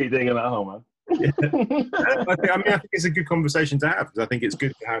 You keep thinking about home, man. Yeah. I think it's a good conversation to have, because I think it's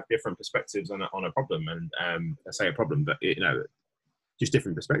good to have different perspectives on a problem, and I say a problem, but just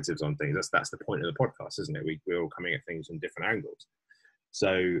different perspectives on things. That's the point of the podcast, isn't it? We're all coming at things from different angles.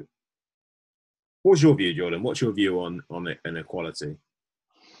 So, what's your view, Jordan? What's your view on inequality?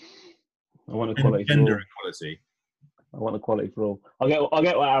 I want equality for gender all. Equality. I want equality for all. I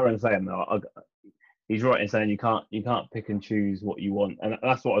get what Aaron's saying though. He's right in saying you can't pick and choose what you want, and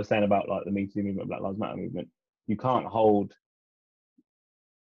that's what I was saying about like the Me Too movement, Black Lives Matter movement. You can't hold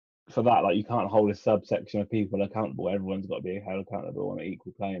for that. Like, you can't hold a subsection of people accountable. Everyone's got to be held accountable on an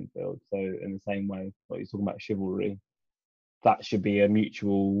equal playing field. So in the same way, like you're talking about chivalry, that should be a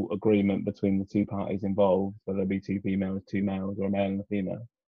mutual agreement between the two parties involved, whether it be two females, two males, or a male and a female.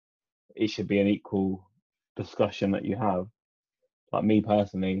 It should be an equal discussion that you have. Like me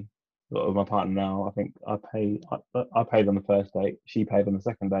personally, with my partner now, I think I paid on the first date, she paid on the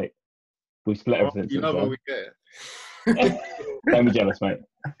second date. We split everything. You love what we get. Don't be jealous, mate.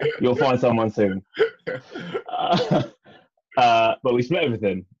 You'll find someone soon. But we split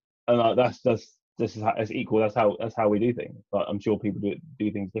everything, and that's equal. That's how we do things. But I'm sure people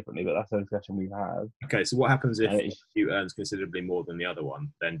do things differently. But that's a discussion we've had. Okay, so what happens if you earns considerably more than the other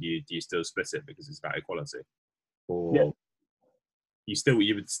one? Then do you still split it because it's about equality, or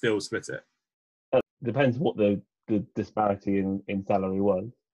you would still split it? Depends what the disparity in salary was,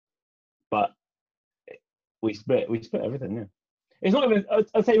 but we split everything. Yeah, it's not even.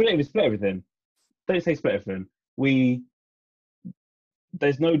 I'd say we split everything. Don't say split everything.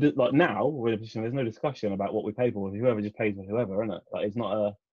 There's no like now we're in a position. There's no discussion about what we pay for. Whoever just pays for whoever, isn't it? Like it's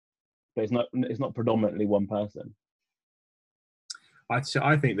not predominantly one person. I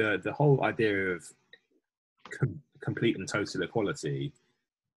think the whole idea of complete and total equality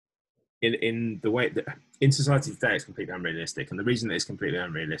in the way that in society today is completely unrealistic, and the reason that it's completely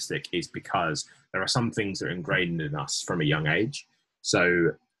unrealistic is because there are some things that are ingrained in us from a young age.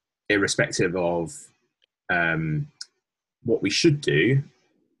 So irrespective of what we should do,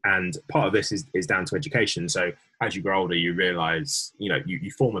 and part of this is down to education. So as you grow older, you realise,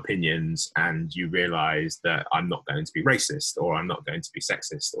 you form opinions, and you realise that I'm not going to be racist, or I'm not going to be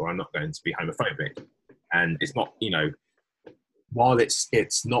sexist, or I'm not going to be homophobic. And it's not, while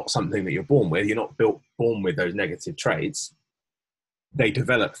it's not something that you're born with, you're not born with those negative traits. They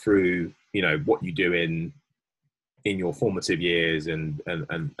develop through, what you do in your formative years and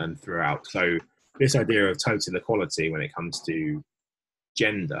throughout. So this idea of total equality when it comes to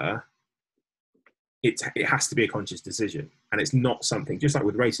gender, it has to be a conscious decision. And it's not something, just like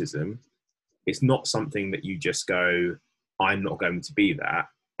with racism, it's not something that you just go, I'm not going to be that,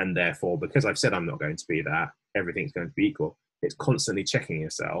 and therefore, because I've said I'm not going to be that, everything's going to be equal. It's constantly checking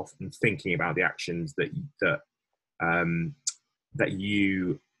yourself and thinking about the actions that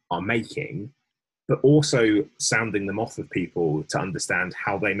you are making, but also sounding them off with people to understand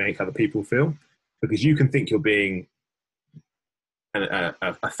how they make other people feel. Because you can think you're being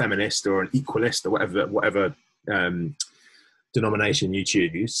a feminist or an equalist or whatever denomination you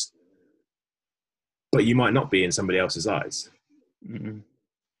choose, but you might not be in somebody else's eyes. Mm-hmm.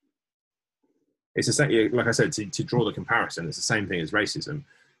 It's the same, like I said, to draw the comparison, it's the same thing as racism.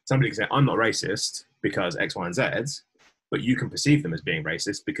 Somebody can say, I'm not racist because X, Y, and Z, but you can perceive them as being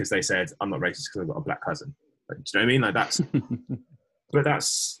racist because they said, I'm not racist because I've got a black cousin. Do you know what I mean? Like that's, but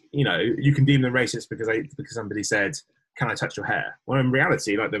that's, you can deem them racist because somebody said, can I touch your hair? Well, in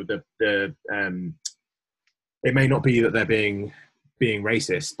reality, like the it may not be that they're being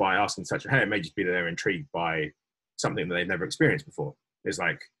racist by asking to touch your hair. It may just be that they're intrigued by something that they've never experienced before. It's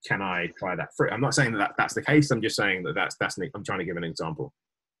like, can I try that fruit? I'm not saying that that's the case. I'm just saying that I'm trying to give an example.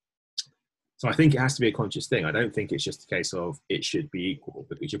 So I think it has to be a conscious thing. I don't think it's just a case of it should be equal,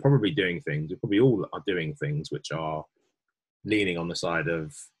 because you're probably doing things, you probably all are doing things which are leaning on the side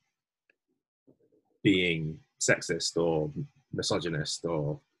of being sexist or misogynist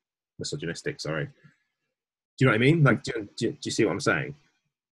or misogynistic, sorry. Do you know what I mean? Like, do you see what I'm saying?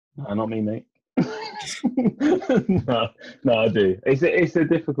 No, not me, mate. no, I do. It's a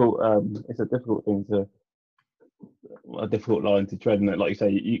difficult thing to, a difficult line to tread. And like you say,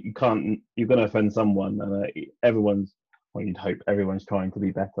 you can't. You're going to offend someone, and everyone's. Well, you'd hope everyone's trying to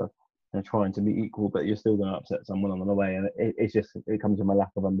be better and trying to be equal, but you're still going to upset someone on the way, and it comes from a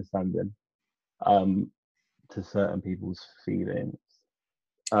lack of understanding to certain people's feelings.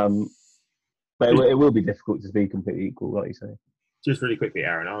 But it will be difficult to be completely equal, like you say. Just really quickly,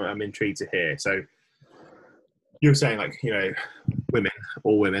 Aaron, I'm intrigued to hear. So you're saying, like, you know,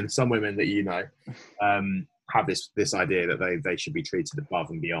 some women that you know have this idea that they should be treated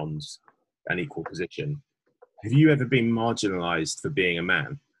above and beyond an equal position. Have you ever been marginalised for being a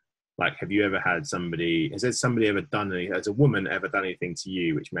man? Like, have you ever had somebody? Has somebody ever done anything? Has a woman ever done anything to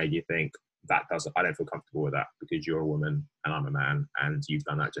you which made you think I don't feel comfortable with that because you're a woman and I'm a man, and you've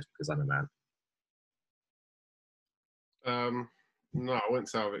done that just because I'm a man? No, I wouldn't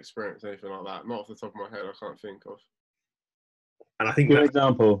say I've experienced anything like that. Not off the top of my head, I can't think of. And I think Give an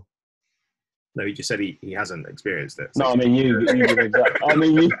example. No, he just said he hasn't experienced it. So. No, I mean you give an example. I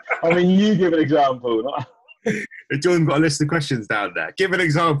mean you give an example. Jordan got a list of questions down there. Give an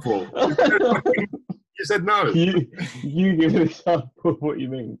example. You said no. You give an example of what you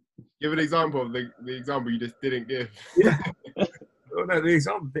mean. Give an example of the example you just didn't give. Yeah. Well, no, the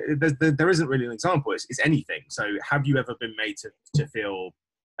example, there isn't really an example. It's anything. So have you ever been made to feel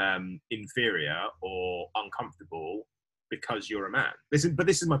inferior or uncomfortable because you're a man? This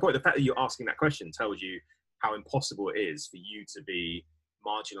is my point. The fact that you're asking that question tells you how impossible it is for you to be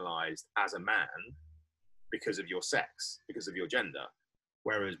marginalised as a man because of your sex, because of your gender,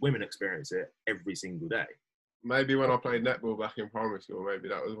 whereas women experience it every single day. Maybe when I played netball back in primary school, maybe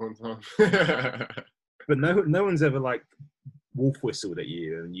that was one time. But no one's ever like wolf whistled at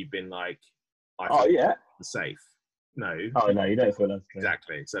you and you've been like, oh yeah, safe. No. Oh no, you don't feel that.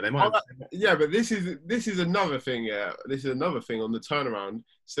 Exactly. So they might. Yeah, but this is another thing. Yeah, this is another thing on the turnaround,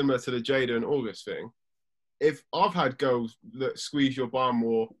 similar to the Jada and August thing. If I've had girls that squeeze your bum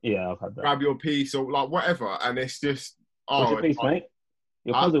or I've had that. Grab your piece or like whatever, and it's just what's your piece, mate?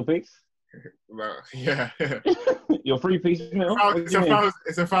 Your puzzle piece. Well, yeah. Your 3-piece meal. It's a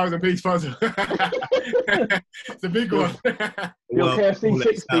 1,000-piece puzzle. It's a big one. Your KFC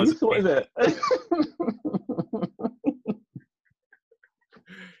 6-piece. What is it?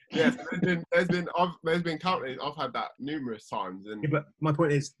 Yes, there's been countless. I've had that numerous times. And but my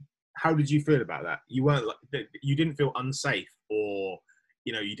point is, how did you feel about that? You weren't like, you didn't feel unsafe, or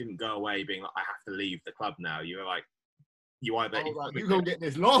you didn't go away being like, I have to leave the club now. You were like, you either you gonna get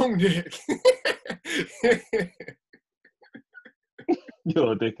this long dick.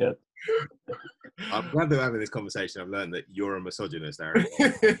 You're a dickhead. I'm glad that we're having this conversation. I've learned that you're a misogynist, Aaron.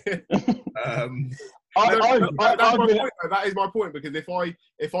 That is my point, because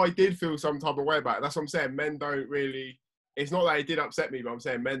if I did feel some type of way about it, that's what I'm saying. Men don't really. It's not that it did upset me, but I'm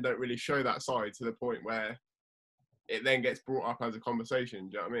saying men don't really show that side to the point where it then gets brought up as a conversation.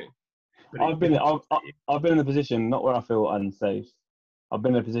 Do you know what I mean? I've been in a position not where I feel unsafe. I've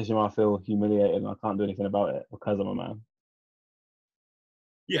been in a position where I feel humiliated and I can't do anything about it because I'm a man.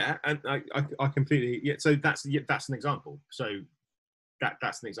 Yeah, and I completely So that's an example. So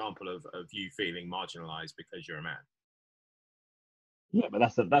that's an example of you feeling marginalised because you're a man. Yeah, but I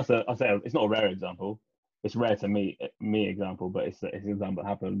say it's not a rare example. It's rare to me example, but it's an example that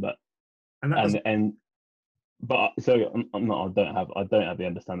happened. But so I'm not. I don't have the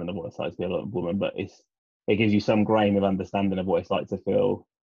understanding of what it's like to be a woman, but it gives you some grain of understanding of what it's like to feel.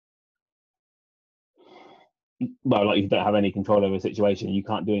 Well, like you don't have any control over a situation. You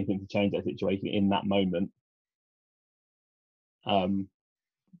can't do anything to change that situation in that moment,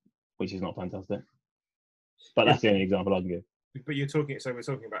 which is not fantastic. But that's the only example I can give. But we're talking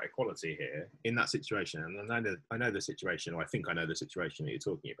about equality here in that situation, and I know the situation, or I think I know the situation that you're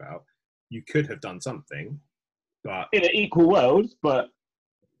talking about. You could have done something, but in an equal world, but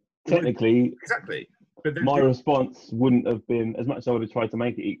technically, exactly. But my response wouldn't have been, as much as I would have tried to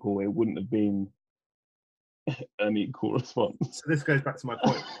make it equal, it wouldn't have been an equal response. So this goes back to my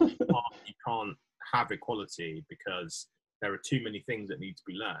point. You can't have equality because there are too many things that need to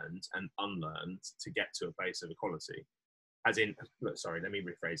be learned and unlearned to get to a place of equality. As in, look, sorry, let me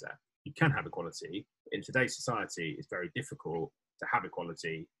rephrase that. You can have equality, but in today's society, it's very difficult to have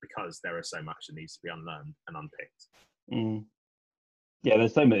equality because there is so much that needs to be unlearned and unpicked. Mm. Yeah,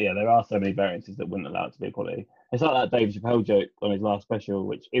 there's so many. Yeah, there are so many variances that wouldn't allow it to be equality. It's like that Dave Chappelle joke on his last special,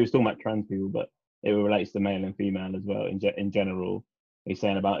 which it was talking about trans people, but it relates to male and female as well. In general, he's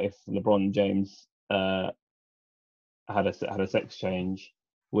saying about if LeBron James had a sex change,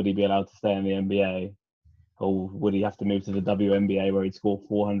 would he be allowed to stay in the NBA, or would he have to move to the WNBA where he'd score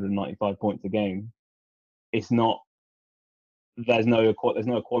 495 points a game? It's not. There's no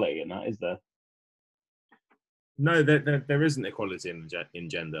equality in that, is there? No, there isn't equality in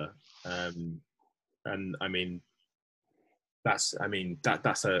gender, and I mean that's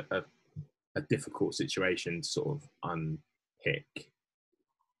a difficult situation to sort of unpick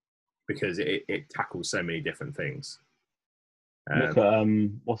because it tackles so many different things. Look at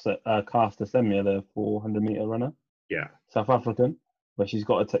what's it? Caster Semenya, the 400-meter runner. Yeah, South African, where she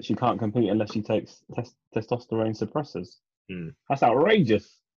can't compete unless she takes testosterone suppressors. That's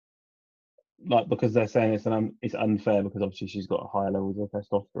outrageous. Like, because they're saying it's unfair because obviously she's got higher levels of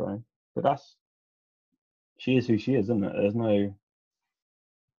testosterone, but she is who she is, isn't it? There's no.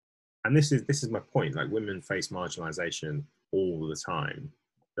 And this is my point. Like, women face marginalisation all the time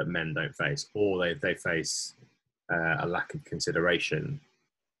that men don't face, or they face a lack of consideration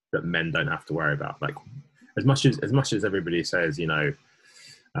that men don't have to worry about. Like, as much as everybody says, you know,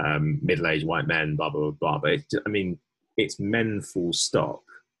 middle-aged white men, blah blah blah, but it's men full stop.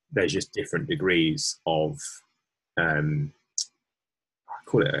 There's just different degrees of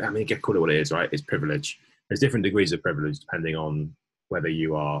call it what it is, right? It's privilege. There's different degrees of privilege depending on whether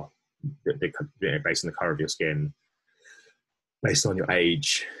you are based on the colour of your skin, based on your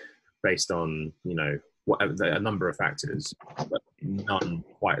age, based on, you know, whatever, a number of factors, but none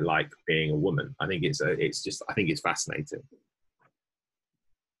quite like being a woman. I think it's fascinating.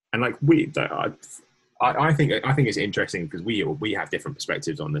 And like I think it's interesting because we have different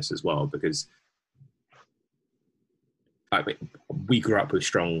perspectives on this as well, because we grew up with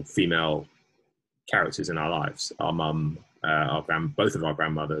strong female characters in our lives. Our mum, both of our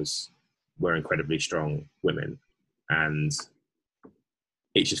grandmothers were incredibly strong women, and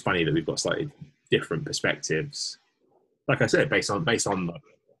it's just funny that we've got slightly different perspectives. Like I said, based on the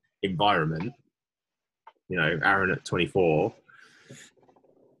environment. You know, Aaron at 24,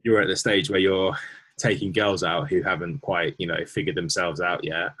 you're at the stage where you're taking girls out who haven't quite, you know, figured themselves out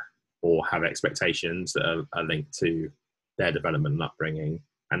yet, or have expectations that are linked to their development and upbringing,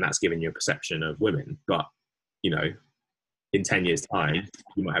 and that's giving you a perception of women. But, you know, in 10 years' time,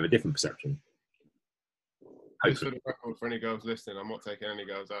 you might have a different perception. Just for the record, for any girls listening, I'm not taking any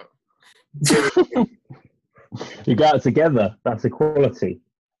girls out. You go out together. That's equality.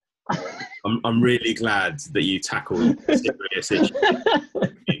 I'm really glad that you tackled serious issues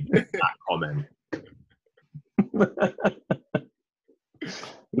in that comment.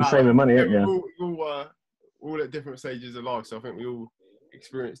 You're saving money, aren't you? We're all at different stages of life, so I think we all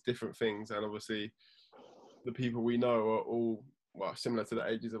experience different things, and obviously the people we know are all similar to the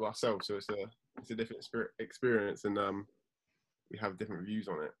ages of ourselves, so it's a different experience, and we have different views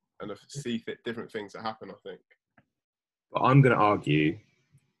on it and see different things that happen, I think. But I'm going to argue,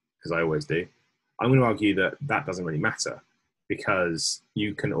 because I always do, I'm going to argue that doesn't really matter, because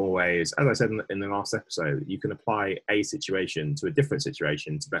you can always, as I said in the last episode, you can apply a situation to a different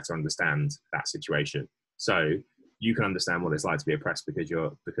situation to better understand that situation. So you can understand what it's like to be oppressed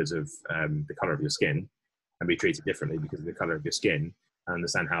because of the colour of your skin, and be treated differently because of the colour of your skin, and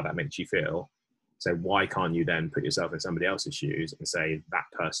understand how that makes you feel. So why can't you then put yourself in somebody else's shoes and say that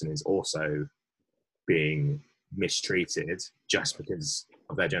person is also being mistreated just because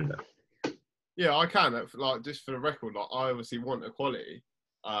of their gender? Yeah, I can. Like, just for the record, like, I obviously want equality.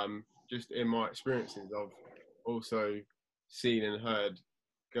 Just in my experiences, I've also seen and heard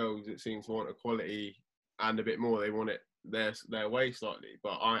girls that seem to want equality and a bit more. They want it their way slightly,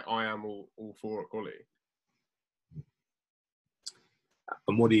 but I am all for equality.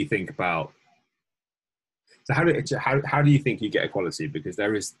 And what do you think about? So how do you think you get equality? Because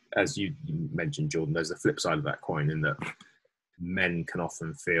there is, as you mentioned, Jordan, there's a flip side of that coin, in that men can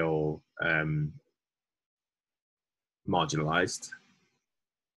often feel marginalised,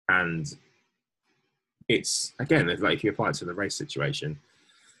 and it's, again, like if you apply it to the race situation,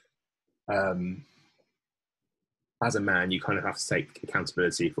 as a man, you kind of have to take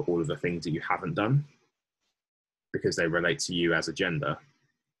accountability for all of the things that you haven't done because they relate to you as a gender.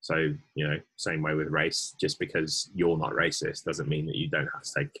 So, you know, same way with race, just because you're not racist doesn't mean that you don't have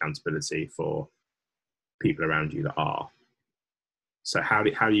to take accountability for people around you that are. So how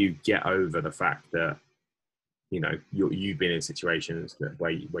do you get over the fact that, you know, you've been in situations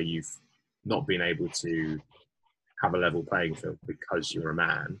where you've not been able to have a level playing field because you're a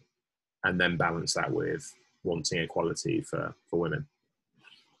man, and then balance that with wanting equality for women?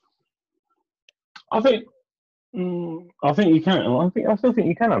 I think you can. I still think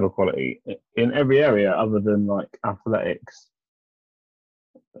you can have equality in every area other than like athletics,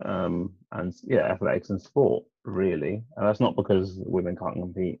 and athletics and sport really. And that's not because women can't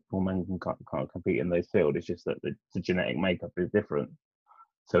compete or men can't compete in those fields. It's just that the genetic makeup is different,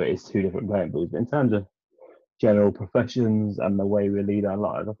 so it is two different playing fields. But in terms of general professions and the way we lead our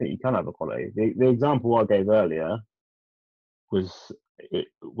lives, I think you can have equality. The example I gave earlier was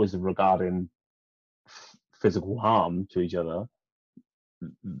regarding physical harm to each other.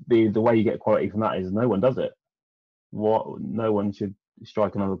 The way you get equality from that is no one does it. No one should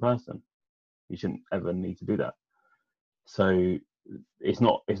strike another person. You shouldn't ever need to do that. So it's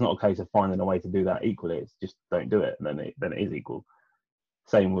not a case of finding a way to do that equally. It's just don't do it, and then it is equal.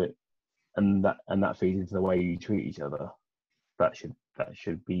 Same with and that feeds into the way you treat each other. That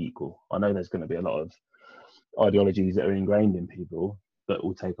should be equal. I know there's going to be a lot of ideologies that are ingrained in people that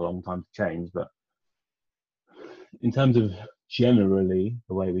will take a long time to change, but in terms of generally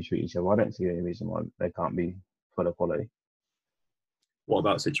the way we treat each other, I don't see any reason why they can't be full equality. What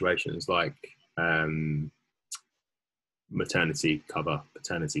about situations like maternity cover,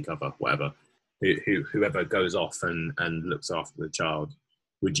 paternity cover, whatever? Whoever goes off and looks after the child,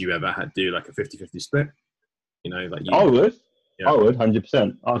 would you ever do like a 50-50 split? You know, like I would. Yeah. I would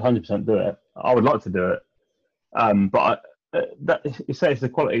 100%. I'd 100% do it. I would like to do it. But you say it's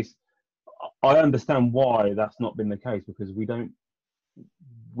equality. I understand why that's not been the case, because we could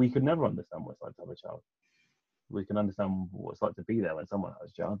never understand what it's like to have a child. We can understand what it's like to be there when someone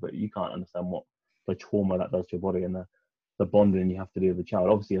has a child, but you can't understand what the trauma that does to your body and the bonding you have to do with the child.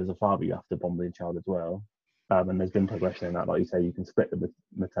 Obviously, as a father, you have to bond with your child as well. And there's been progression in that. Like you say, you can split the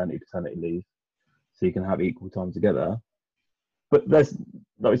maternity, paternity leave, so you can have equal time together. But like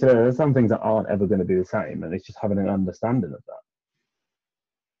we said, there's some things that aren't ever going to be the same, and it's just having an understanding of that.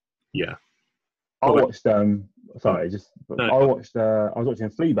 Yeah. I watched. I was watching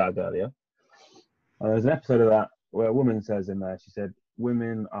Fleabag earlier. There's an episode of that where a woman says in there, she said,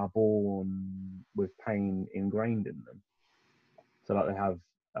 women are born with pain ingrained in them. So like they have,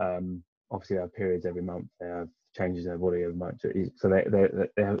 obviously they have periods every month. They have changes in their body every month. So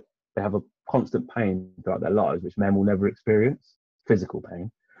they have a constant pain throughout their lives, which men will never experience. Physical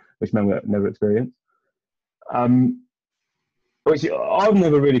pain, which men will never experience. Which I've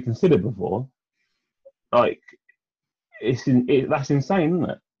never really considered before. Like, that's insane, isn't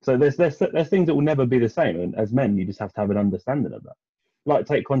it? So there's things that will never be the same, and as men, you just have to have an understanding of that. Like,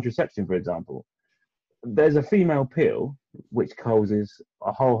 take contraception, for example. There's a female pill which causes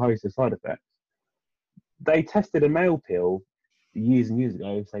a whole host of side effects. They tested a male pill years and years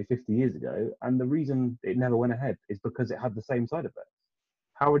ago, say 50 years ago, and the reason it never went ahead is because it had the same side effects.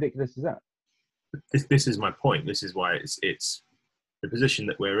 How ridiculous is that? This is my point. This is why it's the position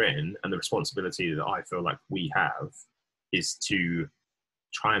that we're in, and the responsibility that I feel like we have is to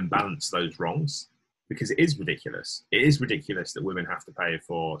try and balance those wrongs, because it is ridiculous. It is ridiculous that women have to pay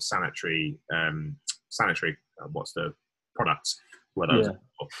for sanitary what's the products? When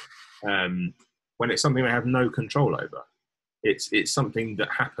it's something they have no control over. It's something that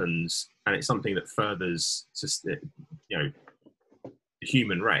happens, and it's something that furthers the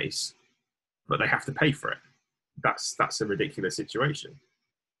human race, but they have to pay for it. That's a ridiculous situation.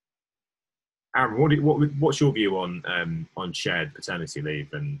 Aaron, what's your view on shared paternity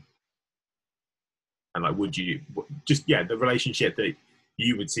leave and like, would you the relationship that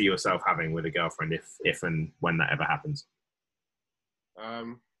you would see yourself having with a girlfriend if and when that ever happens? I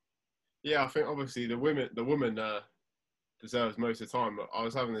think obviously the woman deserves most of the time. But I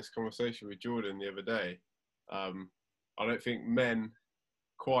was having this conversation with Jordan the other day. I don't think men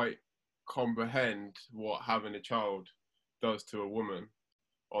quite comprehend what having a child does to a woman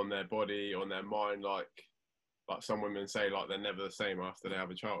on their body, on their mind. Like some women say, like they're never the same after they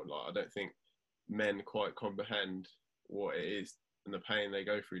have a child. Like, I don't think men quite comprehend what it is and the pain they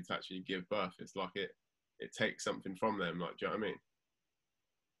go through to actually give birth. It's like it takes something from them. Like, do you know what I mean?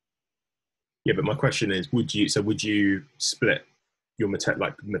 Yeah, but my question is, would you split your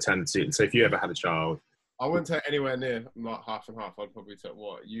maternity? So if you ever had a child, I wouldn't take anywhere near like half and half. I'd probably take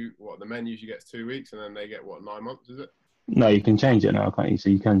the men usually gets 2 weeks, and then they get 9 months, is it? No, you can change it now, can't you? So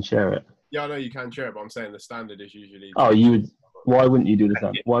you can share it. Yeah, I know you can share it, but I'm saying the standard is usually. Oh, you would? Why wouldn't you do the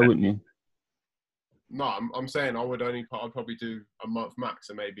same? Why wouldn't you? No, I'm saying I'd probably do a month max,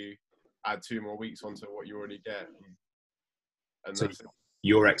 and maybe add 2 more weeks onto what you already get. and So that's it.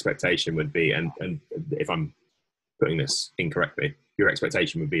 your expectation would be, and if I'm putting this incorrectly, your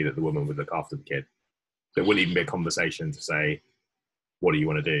expectation would be that the woman would look after the kid. There wouldn't even be a conversation to say, what do you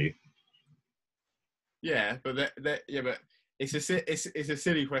want to do? Yeah, but but it's a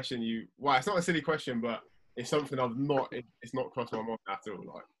silly question. Well, it's not a silly question, but it's something it's not crossed my mind at all.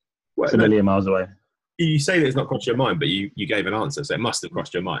 Like, Well, It's a million miles away. you say that it's not crossed your mind, but you gave an answer, so it must have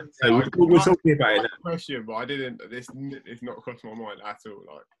crossed your mind. So yeah, we're talking about it now. question, but I didn't. It's not crossed my mind at all.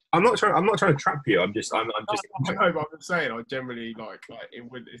 Like, I'm not trying to trap you. I'm just. I know, but I'm just saying. I generally like it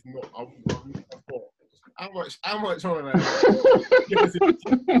would. It's not. I've never thought. How much on it?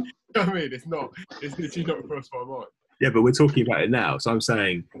 I mean, it's literally not crossed my mind. Yeah, but we're talking about it now. So I'm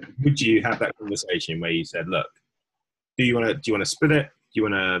saying, would you have that conversation where you said, look, do you want to split it? Do you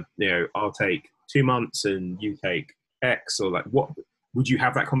want to, I'll take 2 months and you take X, or like what? Would you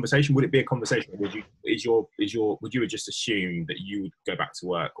have that conversation? Would it be a conversation? Would you just assume that you would go back to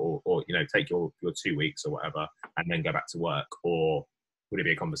work or take your 2 weeks or whatever and then go back to work, or would it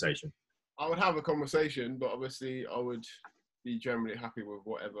be a conversation? I would have a conversation, but obviously I would be generally happy with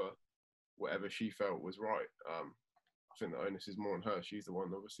whatever she felt was right. I think the onus is more on her. She's the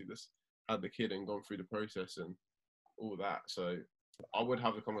one obviously that's had the kid and gone through the process and all that. So I would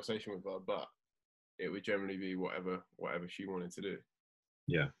have a conversation with her, but it would generally be whatever she wanted to do.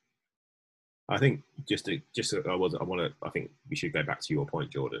 Yeah. I think I think we should go back to your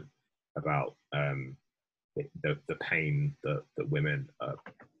point, Jordan, about the pain that women are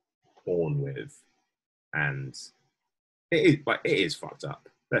born with, and it is fucked up.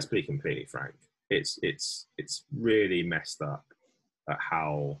 Let's be completely frank. It's really messed up at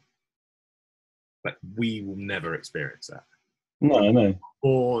how, like, we will never experience that. No.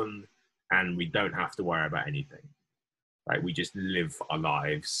 Born and we don't have to worry about anything. Like, we just live our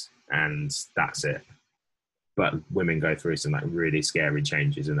lives and that's it. But women go through some like really scary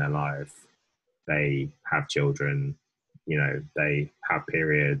changes in their life. They have children, they have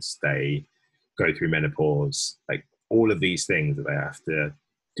periods, they go through menopause, like all of these things that they have to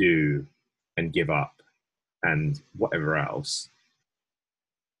do and give up and whatever else.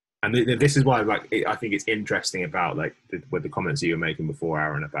 And this is why, I think it's interesting about with the comments that you were making before,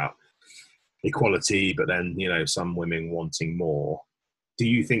 Aaron, about equality, but then some women wanting more. Do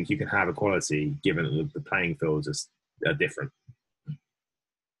you think you can have equality given that the playing fields are different?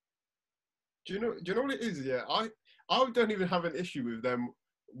 Do you know what it is? Yeah, I don't even have an issue with them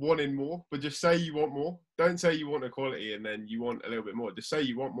wanting more, but just say you want more. Don't say you want equality and then you want a little bit more. Just say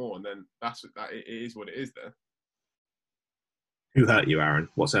you want more, and then it is what it is there. Who hurt you, Aaron?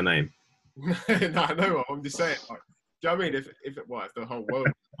 What's her name? No, I'm just saying. Like, do you know what I mean? If the whole world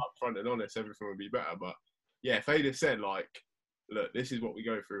was upfront and honest, everything would be better. But yeah, if they'd have said like, look, this is what we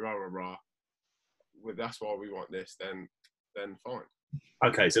go through, rah rah rah. Well, that's why we want this. Then fine.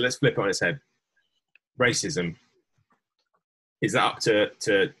 Okay, so let's flip it on its head. Racism. Is that up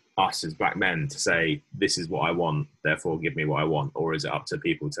to us as black men to say, this is what I want, therefore give me what I want? Or is it up to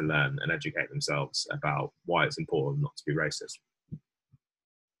people to learn and educate themselves about why it's important not to be racist?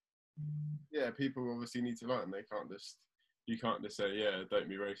 Yeah, people obviously need to learn. You can't just say, yeah, don't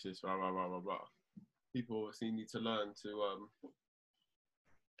be racist, blah, blah, blah, blah, blah. People obviously need to learn to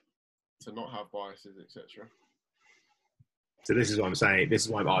not have biases, etc. So this is what I'm saying. This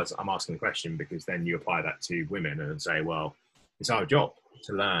is why I'm asking the question, because then you apply that to women and say, well, it's our job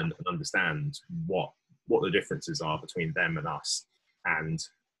to learn and understand what the differences are between them and us, and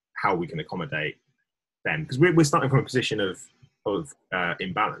how we can accommodate them. Because we're starting from a position of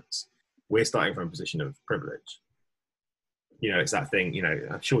imbalance. We're starting from a position of privilege. It's that thing.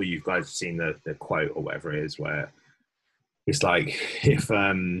 I'm sure you guys have seen the quote or whatever it is, where it's like if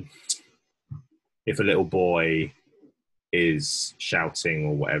a little boy is shouting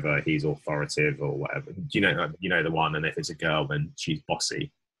or whatever, he's authoritative or whatever. You know the one. And if it's a girl, then she's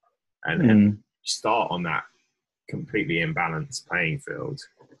bossy. And you start on that completely imbalanced playing field.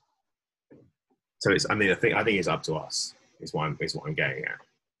 So I think it's up to us. Is what I'm getting at.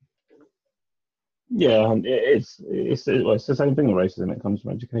 Yeah, it's the same thing with racism. It comes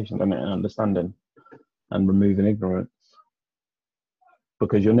from education, and understanding and removing ignorance,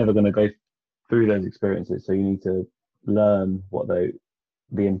 because you're never going to go through those experiences. So you need to learn the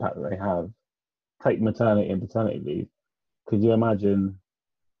impact that they have. Take maternity and paternity leave. Could you imagine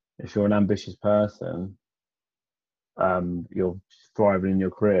if you're an ambitious person, you're thriving in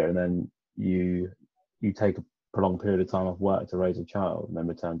your career, and then you take a prolonged period of time off work to raise a child, and then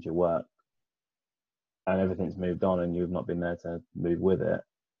return to your work, and everything's moved on, and you've not been there to move with it,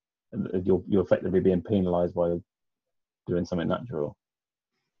 and you're effectively being penalised by doing something natural.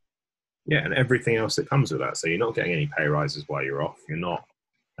 Yeah, and everything else that comes with that. So you're not getting any pay rises while you're off. You're not.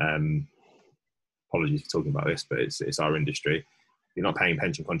 Apologies for talking about this, but it's our industry. You're not paying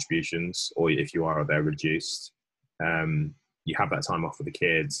pension contributions, or if you are, they're reduced. You have that time off with the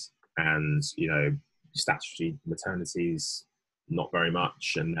kids, and statutory maternities not very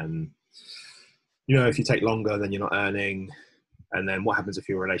much, and then if you take longer, then you're not earning. And then what happens if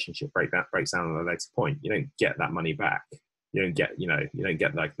your relationship breaks down at a later point? You don't get that money back. You don't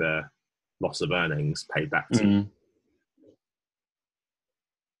get like the loss of earnings paid back to you.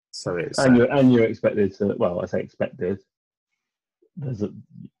 So it's and you're expected to. Well, I say expected.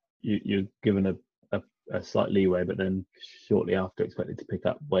 You're given a slight leeway, but then shortly after expected to pick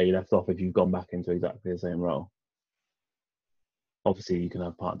up where you left off if you've gone back into exactly the same role. Obviously, you can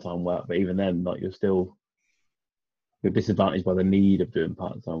have part-time work, but even then, like you're disadvantaged by the need of doing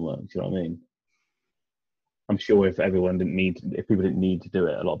part-time work. Do you know what I mean? I'm sure if people didn't need to do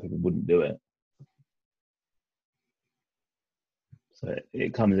it, a lot of people wouldn't do it. So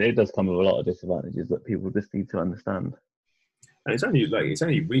it does come with a lot of disadvantages that people just need to understand. And it's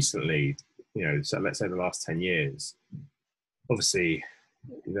only recently, so let's say the last 10 years, obviously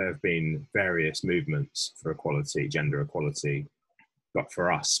there have been various movements for equality, gender equality, but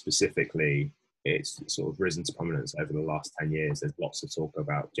for us specifically, it's sort of risen to prominence over the last 10 years. There's lots of talk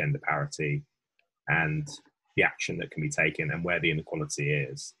about gender parity and the action that can be taken and where the inequality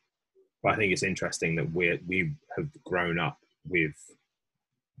is. But I think it's interesting that we have grown up with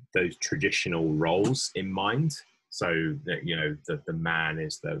those traditional roles in mind. So that, the man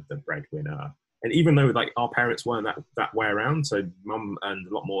is the breadwinner. And even though like our parents weren't that way around, so mum earned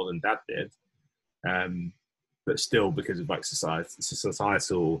a lot more than dad did, but still because of like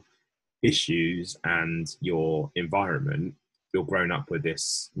societal issues and your environment, you're grown up with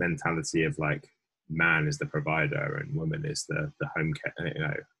this mentality of like man is the provider and woman is the home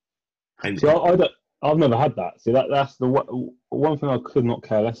care, And see, I've never had that. See, that's the one thing I could not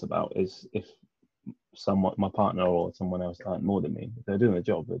care less about is if my partner or someone else earned more than me. If they're doing the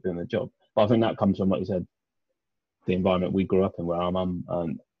job, they're doing the job. But I think that comes from, like you said, the environment we grew up in, where our mum,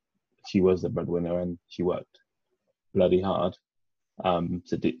 she was the breadwinner and she worked bloody hard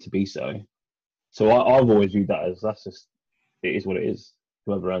to be so. So I've always viewed that as it is what it is.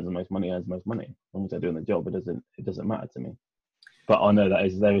 Whoever earns the most money earns the most money. As long as they're doing the job, it doesn't matter to me. But I know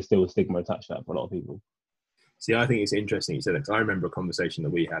there is still a stigma attached to that for a lot of people. See, I think it's interesting you said that, because I remember a conversation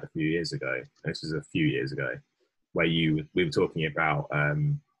that we had a few years ago. This was a few years ago, where we were talking about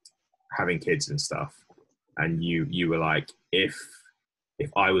having kids and stuff, and you were like, if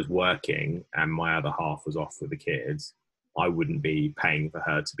I was working and my other half was off with the kids, I wouldn't be paying for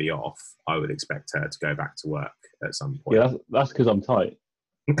her to be off. I would expect her to go back to work at some point. Yeah, that's because I'm tight.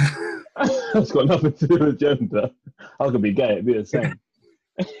 That's got nothing to do with gender. I could be gay, it'd be the same.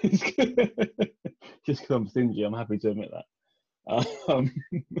 Just because I'm stingy, I'm happy to admit that.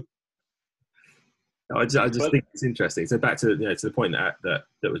 I just think it's interesting. So back to to the point that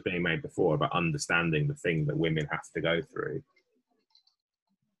was being made before about understanding the thing that women have to go through,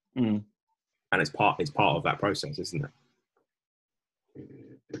 and it's part of that process, isn't it?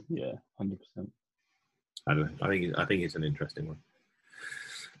 Yeah, 100%. I don't know. I think it's an interesting one.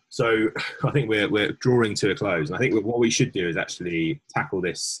 So I think we're drawing to a close. And I think what we should do is actually tackle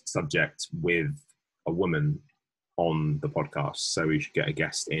this subject with a woman on the podcast. So we should get a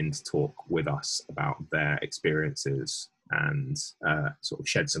guest in to talk with us about their experiences and sort of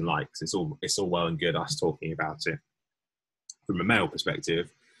shed some light. It's all well and good us talking about it from a male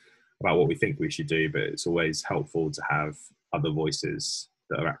perspective about what we think we should do, but it's always helpful to have other voices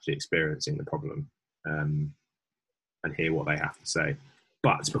that are actually experiencing the problem and hear what they have to say.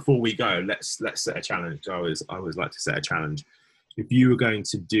 But before we go, let's set a challenge. I always like to set a challenge. If you were going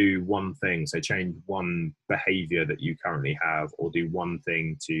to do one thing, so change one behaviour that you currently have, or do one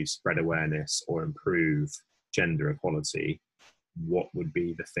thing to spread awareness or improve gender equality, what would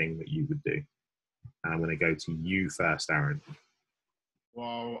be the thing that you would do? And I'm going to go to you first, Aaron.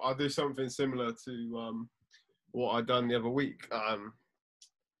 Well, I'll do something similar to what I done the other week. Like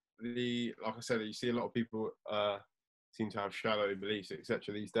I said, you see a lot of people seem to have shallow beliefs,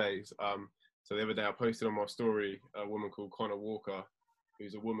 etc. these days. So the other day I posted on my story a woman called Connor Walker,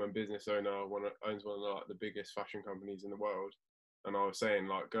 who's a woman business owner, owns one of the biggest fashion companies in the world. And I was saying,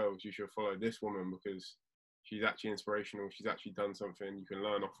 like, girls, you should follow this woman because she's actually inspirational. She's actually done something. You can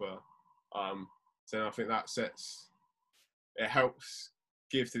learn off her. So I think that it helps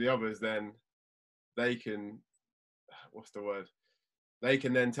give to the others. Then they can, they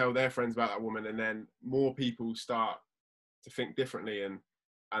can then tell their friends about that woman, and then more people start to think differently and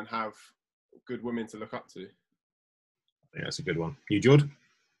have good women to look up to. I think that's a good one. You, Jord?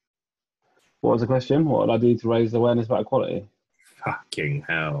 What was the question? What would I do to raise awareness about equality? Fucking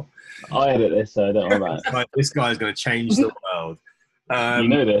hell. I edit this, so don't worry about it. This guy's going to change the world. You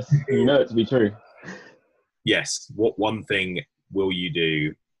know this. You know it to be true. Yes. What one thing will you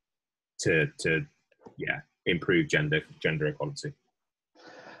do to improve gender equality?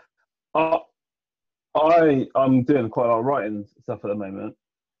 I'm doing quite a lot of writing stuff at the moment,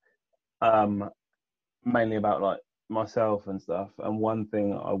 mainly about like myself and stuff. And one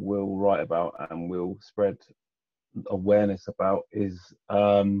thing I will write about and will spread awareness about is,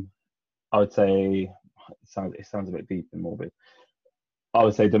 I would say, it sounds a bit deep and morbid. I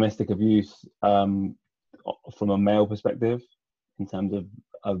would say domestic abuse, from a male perspective, in terms of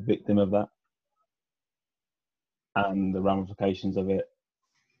a victim of that, and the ramifications of it,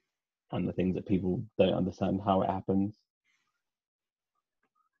 and the things that people don't understand how it happens.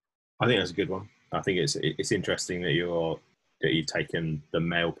 I think that's a good one. I think it's interesting that you've taken the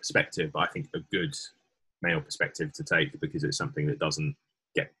male perspective. I think a good male perspective to take, because it's something that doesn't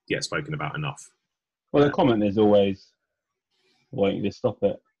get spoken about enough. Well, the comment is always, why don't you just stop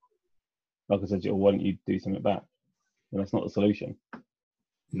it? Like I said, or why don't you do something back? And that's not the solution.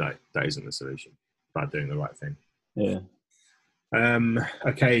 No, that isn't the solution. About doing the right thing. Yeah.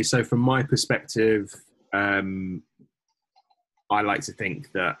 Okay, so from my perspective, I like to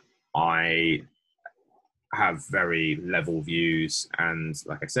think that I have very level views, and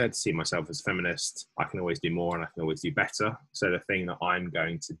like I said, see myself as a feminist. I can always do more and I can always do better. So the thing that I'm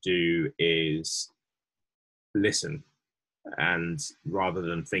going to do is listen, and rather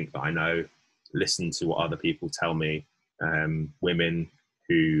than think that I know, listen to what other people tell me, women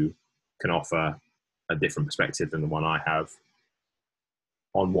who can offer a different perspective than the one I have,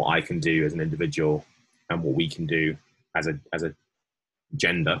 on what I can do as an individual and what we can do as a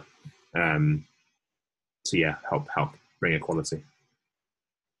gender, to help bring equality.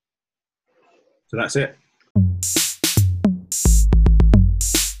 So that's it.